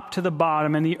top to the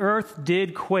bottom, and the earth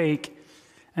did quake,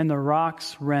 and the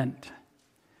rocks rent.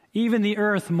 Even the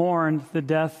earth mourned the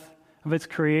death of its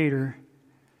creator.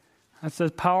 That's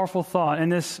a powerful thought.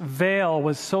 And this veil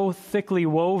was so thickly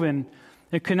woven,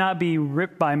 it could not be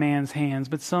ripped by man's hands,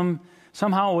 but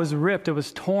somehow it was ripped, it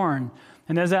was torn.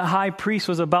 And as that high priest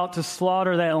was about to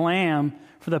slaughter that lamb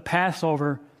for the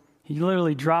Passover, he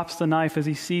literally drops the knife as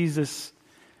he sees this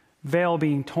veil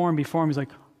being torn before him. He's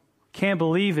like, can't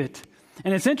believe it.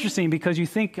 And it's interesting because you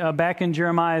think back in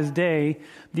Jeremiah's day,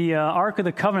 the Ark of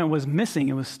the Covenant was missing.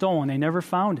 It was stolen. They never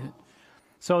found it.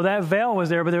 So that veil was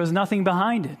there, but there was nothing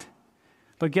behind it.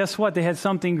 But guess what? They had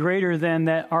something greater than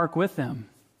that ark with them.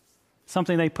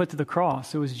 Something they put to the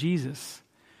cross. It was Jesus.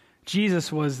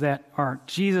 Jesus was that ark.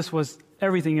 Jesus was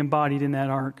everything embodied in that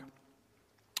ark.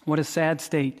 What a sad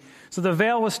state. So the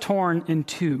veil was torn in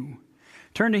two.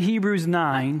 Turn to Hebrews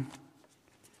 9.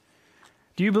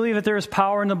 Do you believe that there is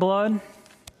power in the blood?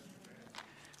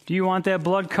 Do you want that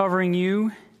blood covering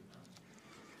you?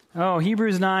 Oh,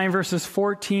 Hebrews 9, verses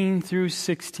 14 through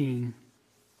 16.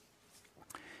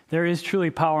 There is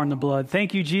truly power in the blood.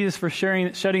 Thank you, Jesus, for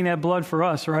shedding that blood for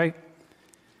us, right?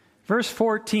 Verse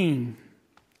 14.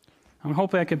 I'm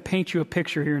hoping I can paint you a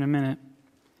picture here in a minute.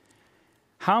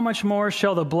 How much more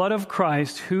shall the blood of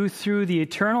Christ, who through the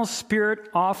eternal Spirit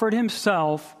offered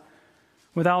himself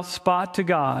without spot to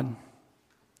God,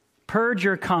 purge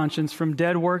your conscience from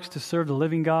dead works to serve the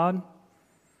living God?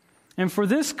 And for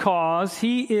this cause,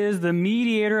 he is the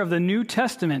mediator of the New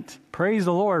Testament. Praise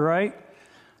the Lord, right?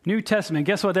 New Testament.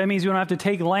 Guess what? That means we don't have to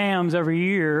take lambs every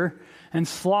year and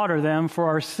slaughter them for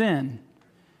our sin.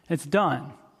 It's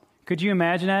done. Could you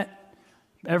imagine that?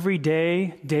 Every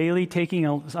day, daily taking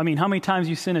how many times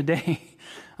you sin a day?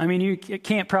 I mean, you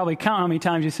can't probably count how many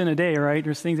times you sin a day, right?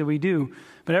 There's things that we do.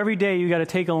 But every day you got to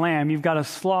take a lamb. You've got to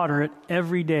slaughter it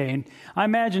every day. And I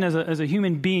imagine as a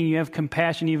human being, you have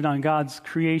compassion even on God's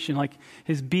creation, like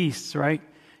his beasts, right?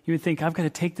 You would think, I've got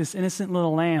to take this innocent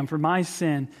little lamb for my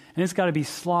sin, and it's got to be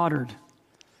slaughtered.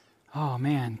 Oh,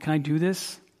 man, can I do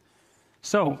this?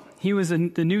 So, he was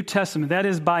in the New Testament. That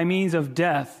is by means of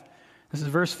death. This is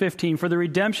verse 15. For the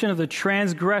redemption of the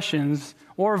transgressions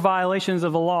or violations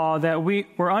of the law that we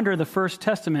were under the first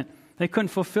testament. They couldn't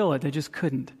fulfill it. They just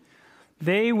couldn't.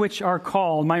 They which are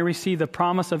called might receive the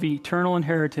promise of eternal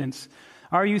inheritance.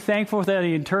 Are you thankful for that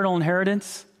eternal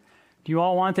inheritance? Do you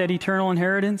all want that eternal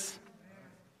inheritance?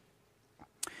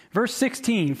 Verse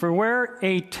 16. For where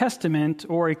a testament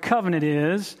or a covenant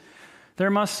is, there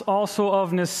must also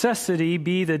of necessity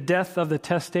be the death of the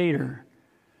testator.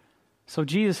 So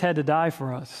Jesus had to die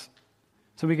for us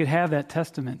so we could have that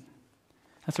testament.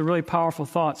 That's a really powerful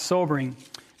thought, sobering.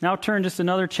 Now turn just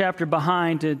another chapter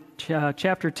behind to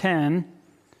chapter 10.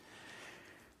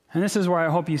 And this is where I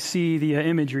hope you see the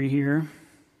imagery here.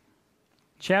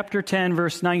 Chapter 10,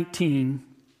 verse 19.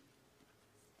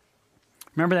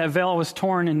 Remember that veil was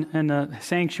torn in the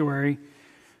sanctuary.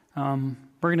 We're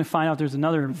going to find out there's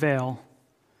another veil.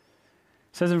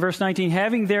 It says in verse 19,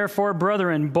 having therefore,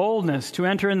 brethren, boldness to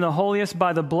enter in the holiest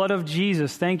by the blood of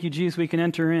Jesus. Thank you, Jesus, we can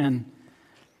enter in.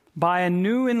 By a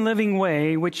new and living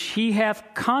way, which he hath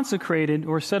consecrated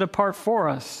or set apart for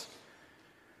us.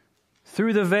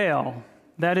 Through the veil.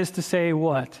 That is to say,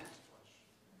 what?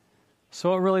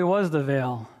 So it really was the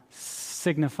veil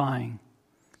signifying.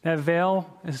 That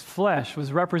veil is flesh,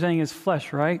 was representing his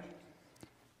flesh, right?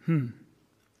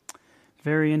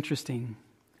 Very interesting.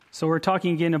 So we're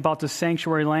talking again about the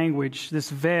sanctuary language, this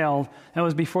veil that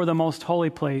was before the most holy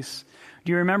place.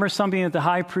 Do you remember something that the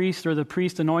high priest or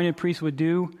the anointed priest would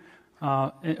do?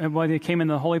 When they came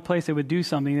into the holy place, they would do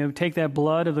something. They would take that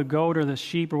blood of the goat or the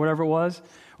sheep or whatever it was,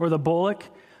 or the bullock,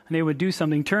 and they would do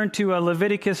something. Turn to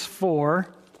Leviticus 4.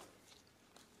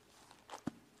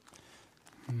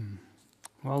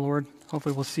 Well, Lord,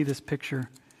 hopefully we'll see this picture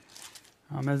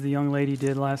as the young lady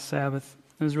did last Sabbath.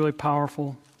 It was really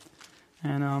powerful.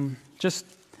 And just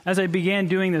as I began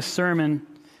doing this sermon,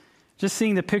 just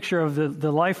seeing the picture of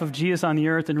the life of Jesus on the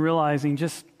earth and realizing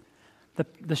just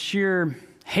the sheer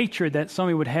hatred that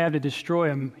somebody would have to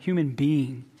destroy a human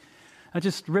being. That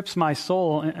just rips my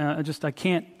soul. I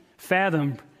can't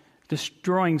fathom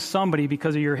destroying somebody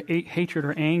because of your hatred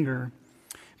or anger.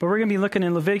 But we're going to be looking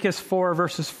in Leviticus 4,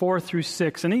 verses 4 through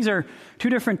 6. And these are two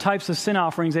different types of sin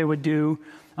offerings they would do.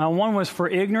 One was for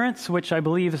ignorance, which I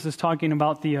believe this is talking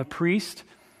about the priest.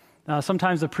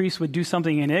 Sometimes the priest would do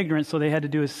something in ignorance, so they had to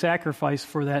do a sacrifice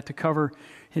for that to cover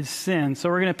his sin. So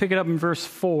we're going to pick it up in verse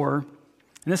 4.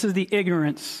 And this is the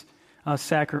ignorance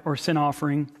sin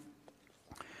offering.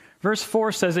 Verse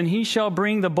 4 says, and he shall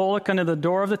bring the bullock unto the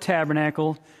door of the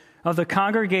tabernacle of the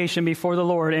congregation before the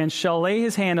Lord, and shall lay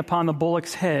his hand upon the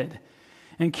bullock's head,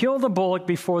 and kill the bullock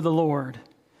before the Lord.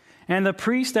 And the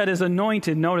priest that is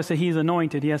anointed, notice that he's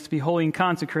anointed, he has to be holy and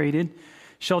consecrated,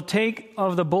 shall take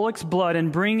of the bullock's blood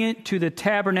and bring it to the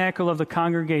tabernacle of the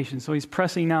congregation. So he's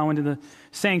pressing now into the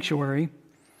sanctuary.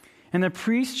 And the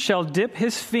priest shall dip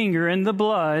his finger in the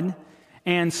blood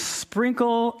and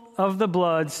sprinkle of the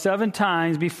blood 7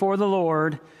 times before the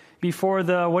Lord, before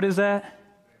the, what is that?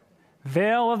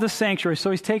 Veil of the sanctuary. So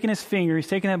he's taking his finger, he's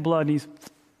taking that blood, and he's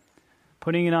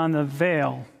putting it on the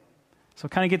veil. So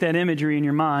kind of get that imagery in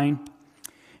your mind.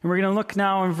 And we're going to look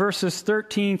now in verses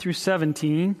 13 through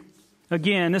 17.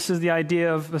 Again, this is the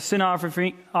idea of a sin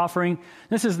offering.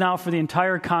 This is now for the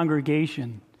entire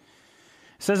congregation.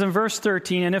 It says in verse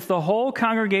 13, and if the whole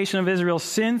congregation of Israel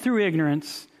sin through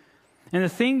ignorance, And the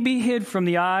thing be hid from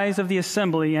the eyes of the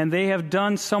assembly, and they have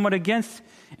done somewhat against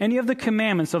any of the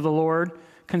commandments of the Lord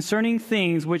concerning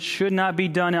things which should not be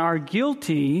done, are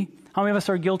guilty. How many of us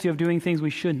are guilty of doing things we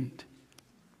shouldn't?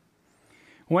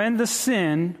 When the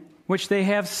sin which they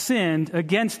have sinned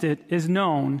against it is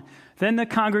known, then the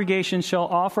congregation shall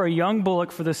offer a young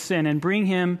bullock for the sin and bring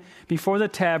him before the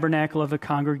tabernacle of the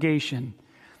congregation.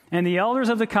 And the elders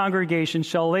of the congregation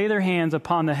shall lay their hands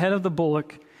upon the head of the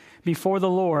bullock before the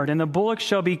Lord, and the bullock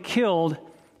shall be killed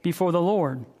before the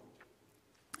Lord.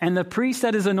 And the priest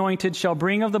that is anointed shall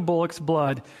bring of the bullock's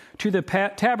blood to the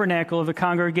tabernacle of the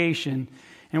congregation.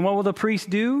 And what will the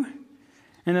priest do?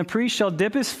 And the priest shall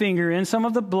dip his finger in some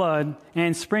of the blood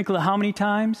and sprinkle it how many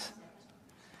times?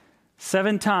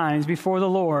 7 times before the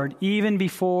Lord, even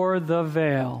before the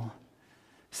veil.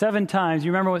 7 times.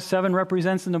 You remember what 7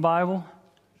 represents in the Bible?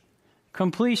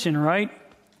 Completion, right?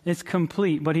 It's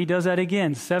complete. But he does that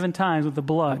again 7 times with the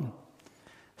blood.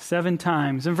 7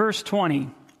 times. In verse 20,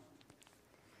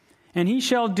 and he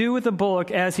shall do with the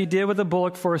bullock as he did with the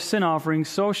bullock for a sin offering,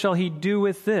 so shall he do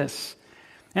with this.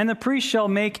 And the priest shall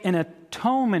make an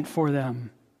atonement for them.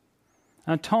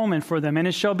 Atonement for them, and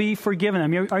it shall be forgiven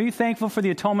them. Are you thankful for the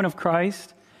atonement of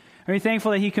Christ? Are you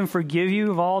thankful that he can forgive you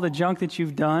of all the junk that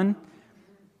you've done?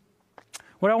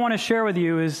 What I want to share with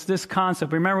you is this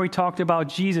concept. Remember, we talked about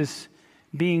Jesus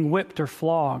being whipped or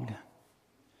flogged.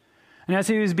 And as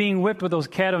he was being whipped with those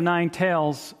cat of 9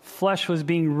 tails, flesh was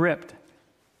being ripped.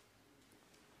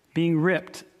 Being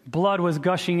ripped. Blood was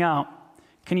gushing out.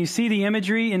 Can you see the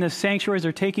imagery in the sanctuaries?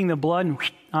 They're taking the blood and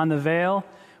on the veil.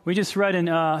 We just read in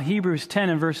Hebrews 10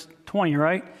 and verse 20,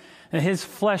 right? That his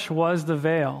flesh was the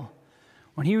veil.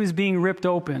 When he was being ripped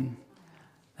open,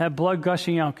 that blood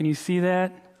gushing out, can you see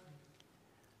that?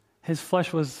 His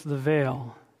flesh was the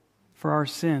veil for our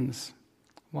sins.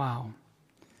 Wow.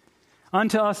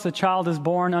 Unto us a child is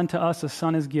born, unto us a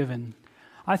son is given.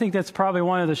 I think that's probably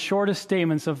one of the shortest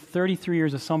statements of 33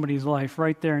 years of somebody's life,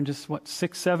 right there in just,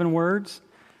 6, 7 words?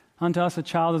 Unto us a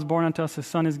child is born, unto us a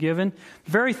son is given.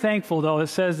 Very thankful, though, it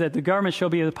says that the government shall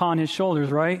be upon his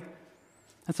shoulders, right?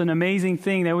 That's an amazing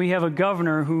thing that we have a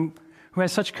governor who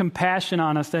has such compassion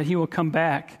on us that he will come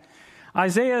back.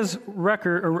 Isaiah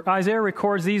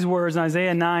records these words in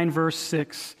Isaiah 9, verse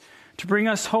 6, to bring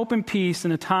us hope and peace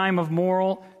in a time of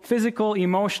moral, physical,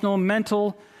 emotional,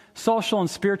 mental, social, and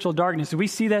spiritual darkness. Do we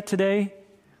see that today?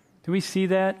 Do we see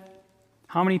that?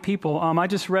 How many people? I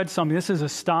just read something. This is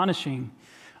astonishing.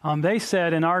 They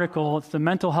said an article, it's the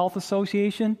Mental Health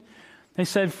Association. They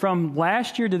said from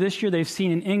last year to this year, they've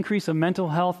seen an increase of mental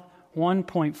health.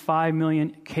 1.5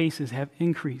 million cases have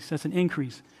increased. That's an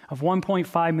increase of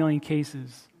 1.5 million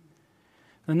cases.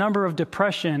 The number of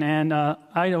depression and,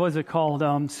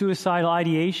 suicidal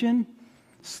ideation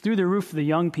is through the roof for the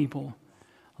young people.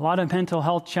 A lot of mental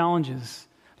health challenges,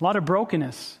 a lot of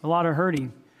brokenness, a lot of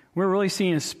hurting. We're really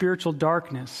seeing a spiritual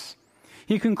darkness.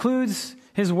 He concludes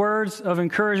his words of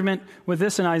encouragement with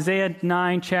this in Isaiah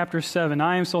 9, chapter 7.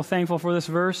 I am so thankful for this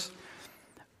verse.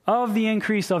 Of the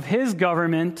increase of his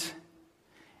government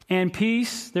and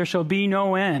peace there shall be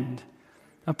no end,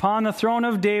 upon the throne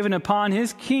of David and upon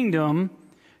his kingdom,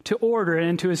 to order it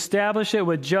and to establish it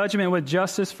with judgment and with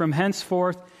justice from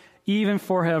henceforth, even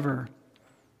forever.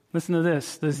 Listen to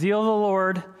this. The zeal of the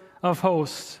Lord of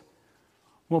hosts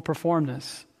will perform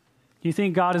this. Do you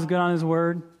think God is good on his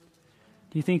word?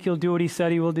 Do you think he'll do what he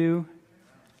said he will do?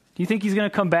 Do you think he's going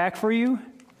to come back for you?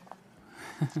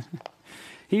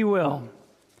 He will.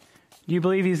 Do you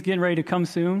believe he's getting ready to come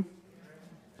soon?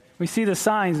 We see the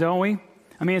signs, don't we?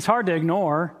 I mean, it's hard to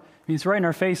ignore. I mean, it's right in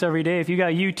our face every day. If you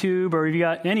got YouTube or if you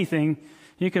got anything,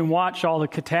 you can watch all the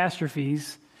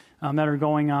catastrophes that are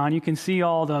going on. You can see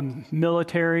all the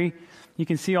military. You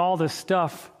can see all this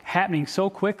stuff happening so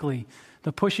quickly.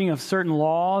 The pushing of certain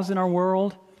laws in our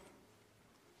world.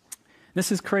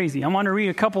 This is crazy. I want to read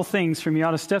a couple things from you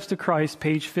out of Steps to Christ,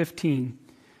 page 15.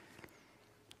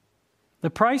 The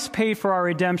price paid for our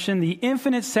redemption, the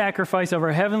infinite sacrifice of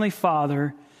our Heavenly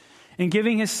Father in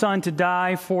giving his Son to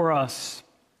die for us,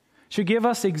 should give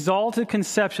us exalted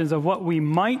conceptions of what we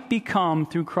might become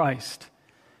through Christ.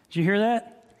 Did you hear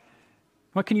that?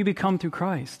 What can you become through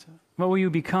Christ? What will you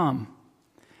become?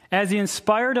 As the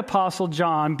inspired apostle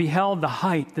John beheld the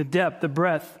height, the depth, the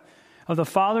breadth of the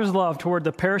Father's love toward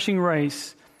the perishing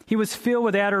race, he was filled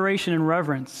with adoration and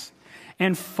reverence,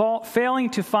 and failing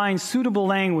to find suitable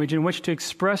language in which to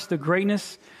express the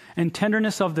greatness and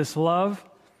tenderness of this love,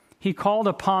 he called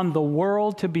upon the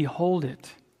world to behold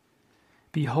it.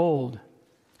 Behold,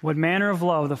 what manner of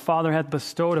love the Father hath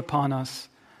bestowed upon us,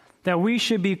 that we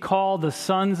should be called the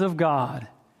sons of God.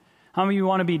 How many of you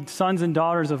want to be sons and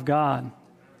daughters of God?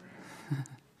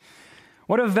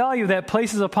 What a value that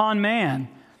places upon man.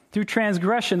 Through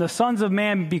transgression, the sons of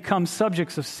man become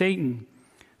subjects of Satan.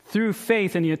 Through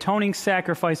faith in the atoning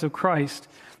sacrifice of Christ,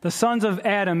 the sons of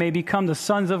Adam may become the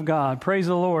sons of God. Praise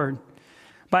the Lord.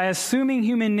 By assuming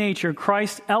human nature,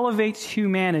 Christ elevates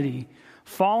humanity.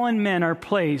 Fallen men are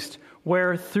placed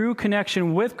where, through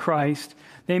connection with Christ,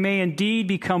 they may indeed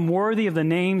become worthy of the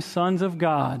name sons of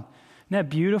God. Isn't that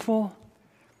beautiful?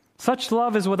 Such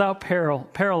love is without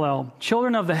parallel.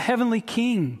 Children of the heavenly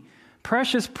King.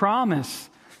 Precious promise.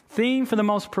 Theme for the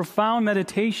most profound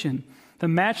meditation. The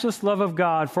matchless love of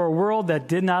God for a world that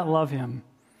did not love him.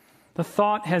 The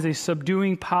thought has a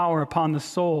subduing power upon the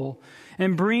soul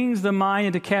and brings the mind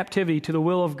into captivity to the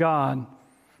will of God.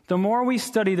 The more we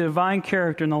study the divine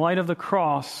character in the light of the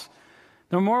cross,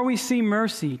 the more we see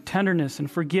mercy, tenderness, and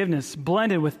forgiveness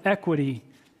blended with equity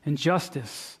and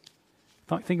justice.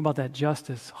 Think about that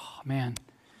justice. Oh, man.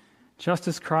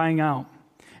 Justice crying out.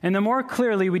 And the more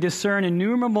clearly we discern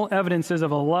innumerable evidences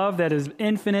of a love that is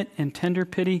infinite and tender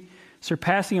pity,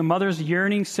 surpassing a mother's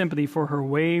yearning sympathy for her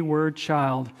wayward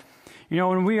child. You know,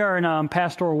 when we are in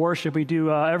pastoral worship, we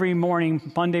do every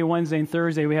morning, Monday, Wednesday, and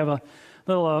Thursday, we have a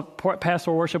little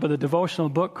pastoral worship with a devotional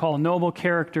book called Noble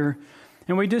Character.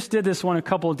 And we just did this one a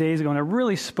couple of days ago, and it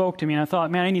really spoke to me. And I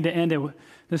thought, man, I need to end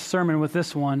this sermon with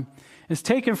this one. It's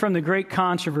taken from The Great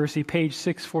Controversy, page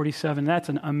 647. That's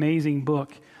an amazing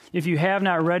book. If you have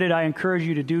not read it, I encourage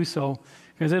you to do so,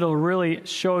 because it'll really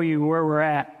show you where we're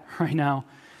at right now.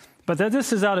 But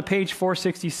this is out of page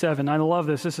 467. I love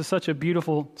this. This is such a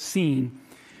beautiful scene.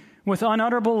 With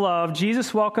unutterable love,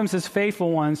 Jesus welcomes his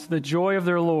faithful ones to the joy of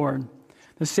their Lord.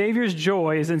 The Savior's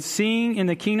joy is in seeing in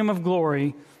the kingdom of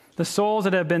glory the souls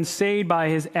that have been saved by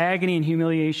his agony and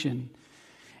humiliation.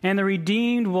 And the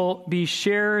redeemed will be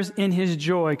sharers in his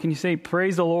joy. Can you say,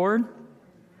 praise the Lord?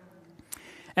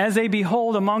 As they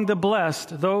behold among the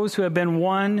blessed those who have been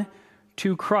won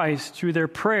to Christ through their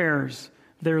prayers,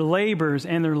 their labors,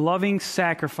 and their loving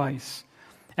sacrifice.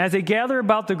 As they gather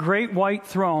about the great white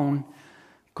throne,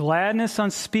 gladness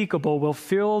unspeakable will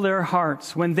fill their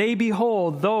hearts when they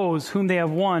behold those whom they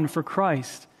have won for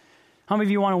Christ. How many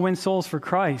of you want to win souls for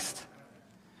Christ?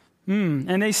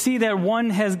 And they see that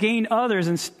one has gained others,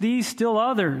 and these still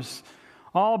others,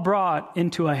 all brought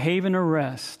into a haven of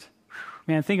rest.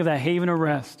 Man, think of that haven of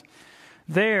rest.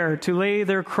 There to lay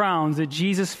their crowns at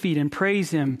Jesus' feet and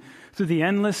praise him through the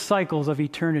endless cycles of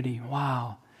eternity.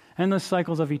 Wow. Endless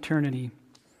cycles of eternity.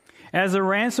 As the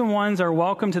ransomed ones are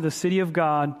welcomed to the city of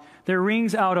God, there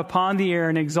rings out upon the air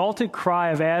an exalted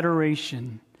cry of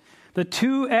adoration. The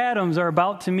two Adams are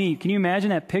about to meet. Can you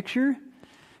imagine that picture?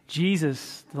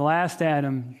 Jesus, the last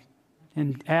Adam,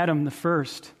 and Adam, the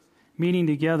first, meeting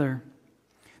together.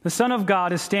 The Son of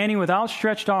God is standing with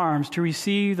outstretched arms to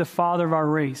receive the Father of our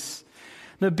race,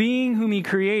 the being whom he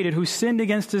created, who sinned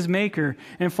against his Maker,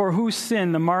 and for whose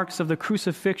sin the marks of the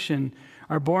crucifixion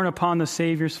are borne upon the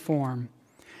Savior's form.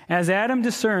 As Adam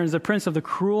discerns the prints of the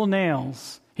cruel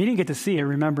nails, he didn't get to see it,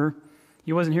 remember?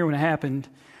 He wasn't here when it happened.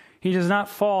 He does not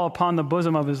fall upon the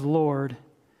bosom of his Lord,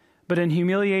 but in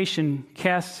humiliation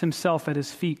casts himself at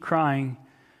his feet, crying,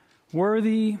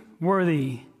 "Worthy,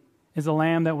 worthy is the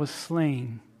Lamb that was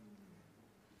slain."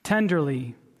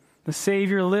 Tenderly, the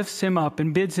Savior lifts him up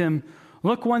and bids him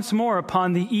look once more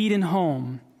upon the Eden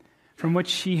home from which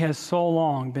he has so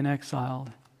long been exiled.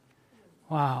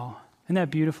 Wow. Isn't that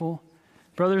beautiful?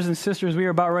 Brothers and sisters, we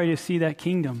are about ready to see that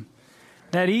kingdom,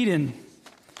 that Eden.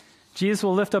 Jesus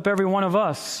will lift up every one of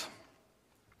us.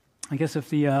 I guess if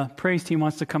the praise team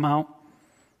wants to come out.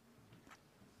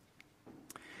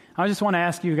 I just want to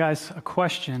ask you guys a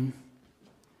question.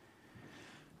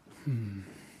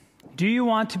 Do you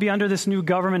want to be under this new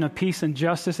government of peace and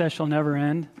justice that shall never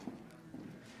end?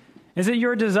 Is it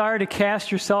your desire to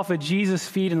cast yourself at Jesus'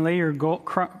 feet and lay your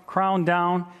crown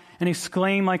down and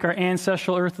exclaim like our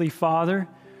ancestral earthly father,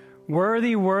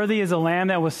 "Worthy, worthy is the Lamb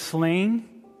that was slain"?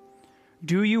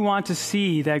 Do you want to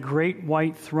see that great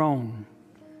white throne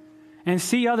and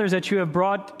see others that you have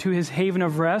brought to his haven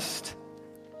of rest?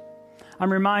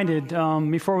 I'm reminded,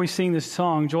 before we sing this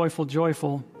song, Joyful,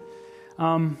 Joyful,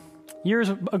 years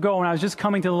ago when I was just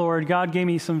coming to the Lord, God gave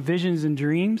me some visions and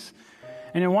dreams.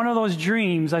 And in one of those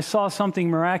dreams, I saw something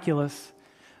miraculous.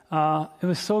 It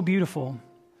was so beautiful.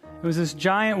 It was this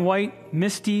giant white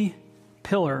misty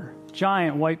pillar,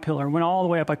 went all the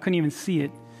way up. I couldn't even see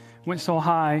it. It went so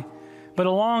high. But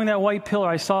along that white pillar,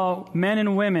 I saw men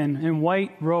and women in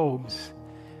white robes,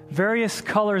 various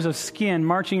colors of skin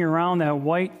marching around that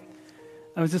white.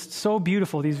 It was just so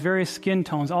beautiful, these various skin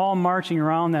tones all marching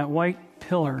around that white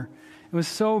pillar. It was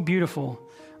so beautiful.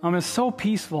 It was so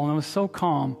peaceful and it was so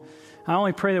calm. I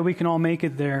only pray that we can all make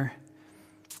it there.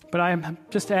 But I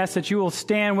just ask that you will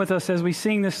stand with us as we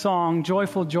sing this song,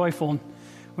 Joyful, Joyful,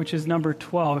 which is number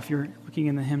 12 if you're looking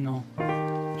in the hymnal.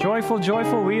 Joyful,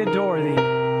 joyful, we adore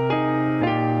thee.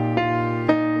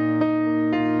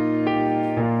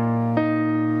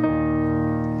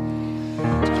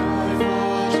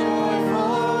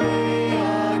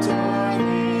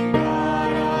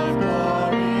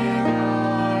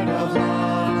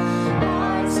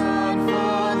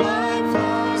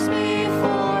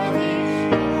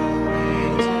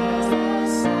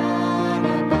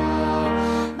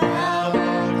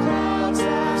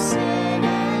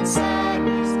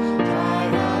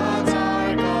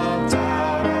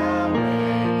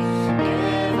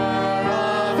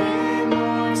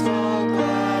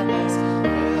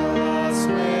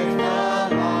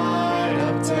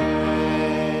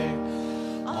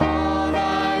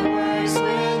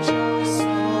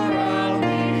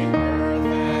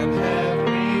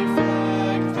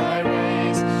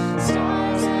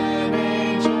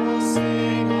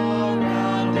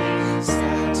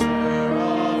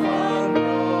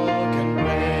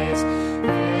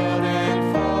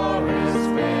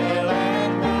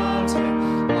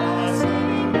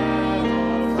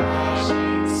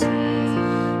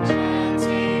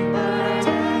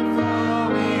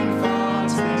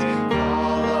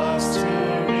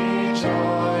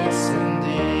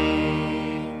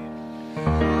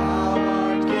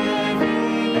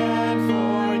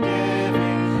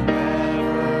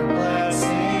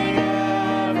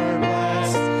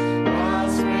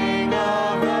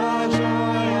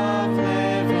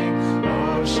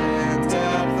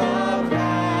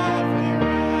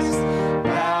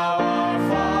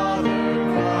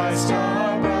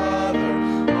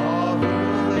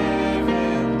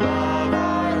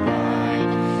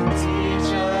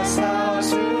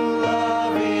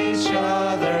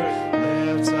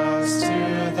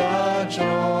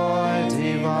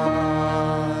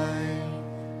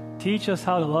 Teach us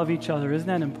how to love each other. Isn't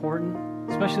that important?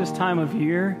 Especially this time of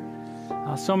year.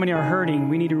 So many are hurting.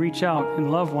 We need to reach out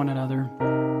and love one another.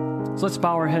 So let's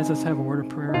bow our heads. Let's have a word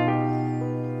of prayer.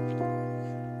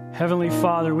 Heavenly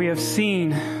Father, we have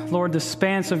seen, Lord, the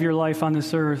span of your life on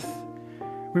this earth.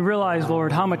 We realize,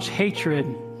 Lord, how much hatred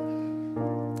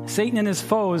Satan and his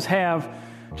foes have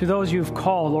to those you've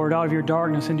called, Lord, out of your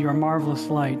darkness into your marvelous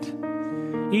light.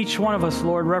 Each one of us,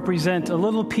 Lord, represent a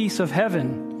little piece of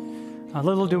heaven.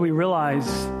 Little do we realize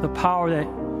the power that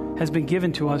has been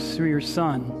given to us through your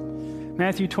Son.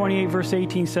 Matthew 28, verse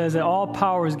 18 says that all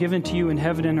power is given to you in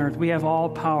heaven and earth. We have all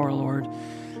power, Lord.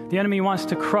 The enemy wants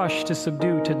to crush, to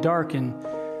subdue, to darken.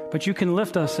 But you can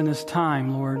lift us in this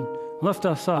time, Lord. Lift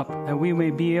us up that we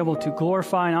may be able to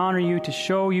glorify and honor you, to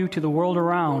show you to the world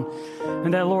around.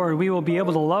 And that, Lord, we will be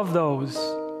able to love those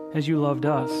as you loved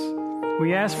us.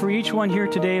 We ask for each one here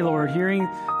today, Lord, hearing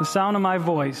the sound of my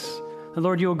voice, that,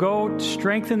 Lord, you'll go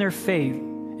strengthen their faith,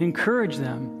 encourage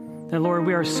them. That, Lord,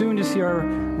 we are soon to see our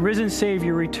risen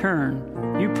Savior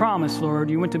return. You promised, Lord,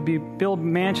 you went to build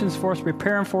mansions for us,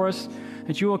 prepare them for us,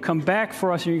 that you will come back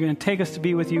for us and you're going to take us to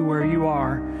be with you where you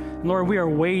are. And Lord, we are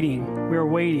waiting. We are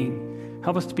waiting.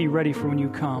 Help us to be ready for when you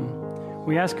come.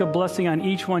 We ask a blessing on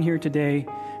each one here today.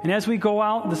 And as we go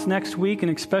out this next week,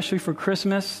 and especially for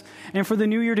Christmas and for the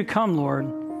new year to come, Lord,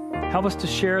 help us to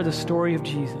share the story of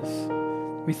Jesus.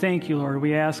 We thank you, Lord.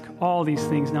 We ask all these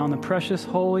things now in the precious,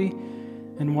 holy,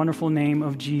 and wonderful name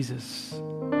of Jesus.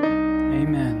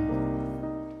 Amen.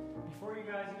 Before you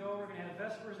guys go, we're going to have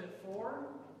Vespers at 4,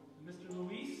 Mr.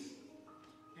 Luis.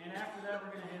 And after that,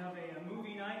 we're going to have a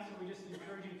movie night, so we just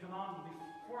encourage you to come out. And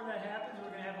before that happens,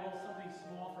 we're going to have a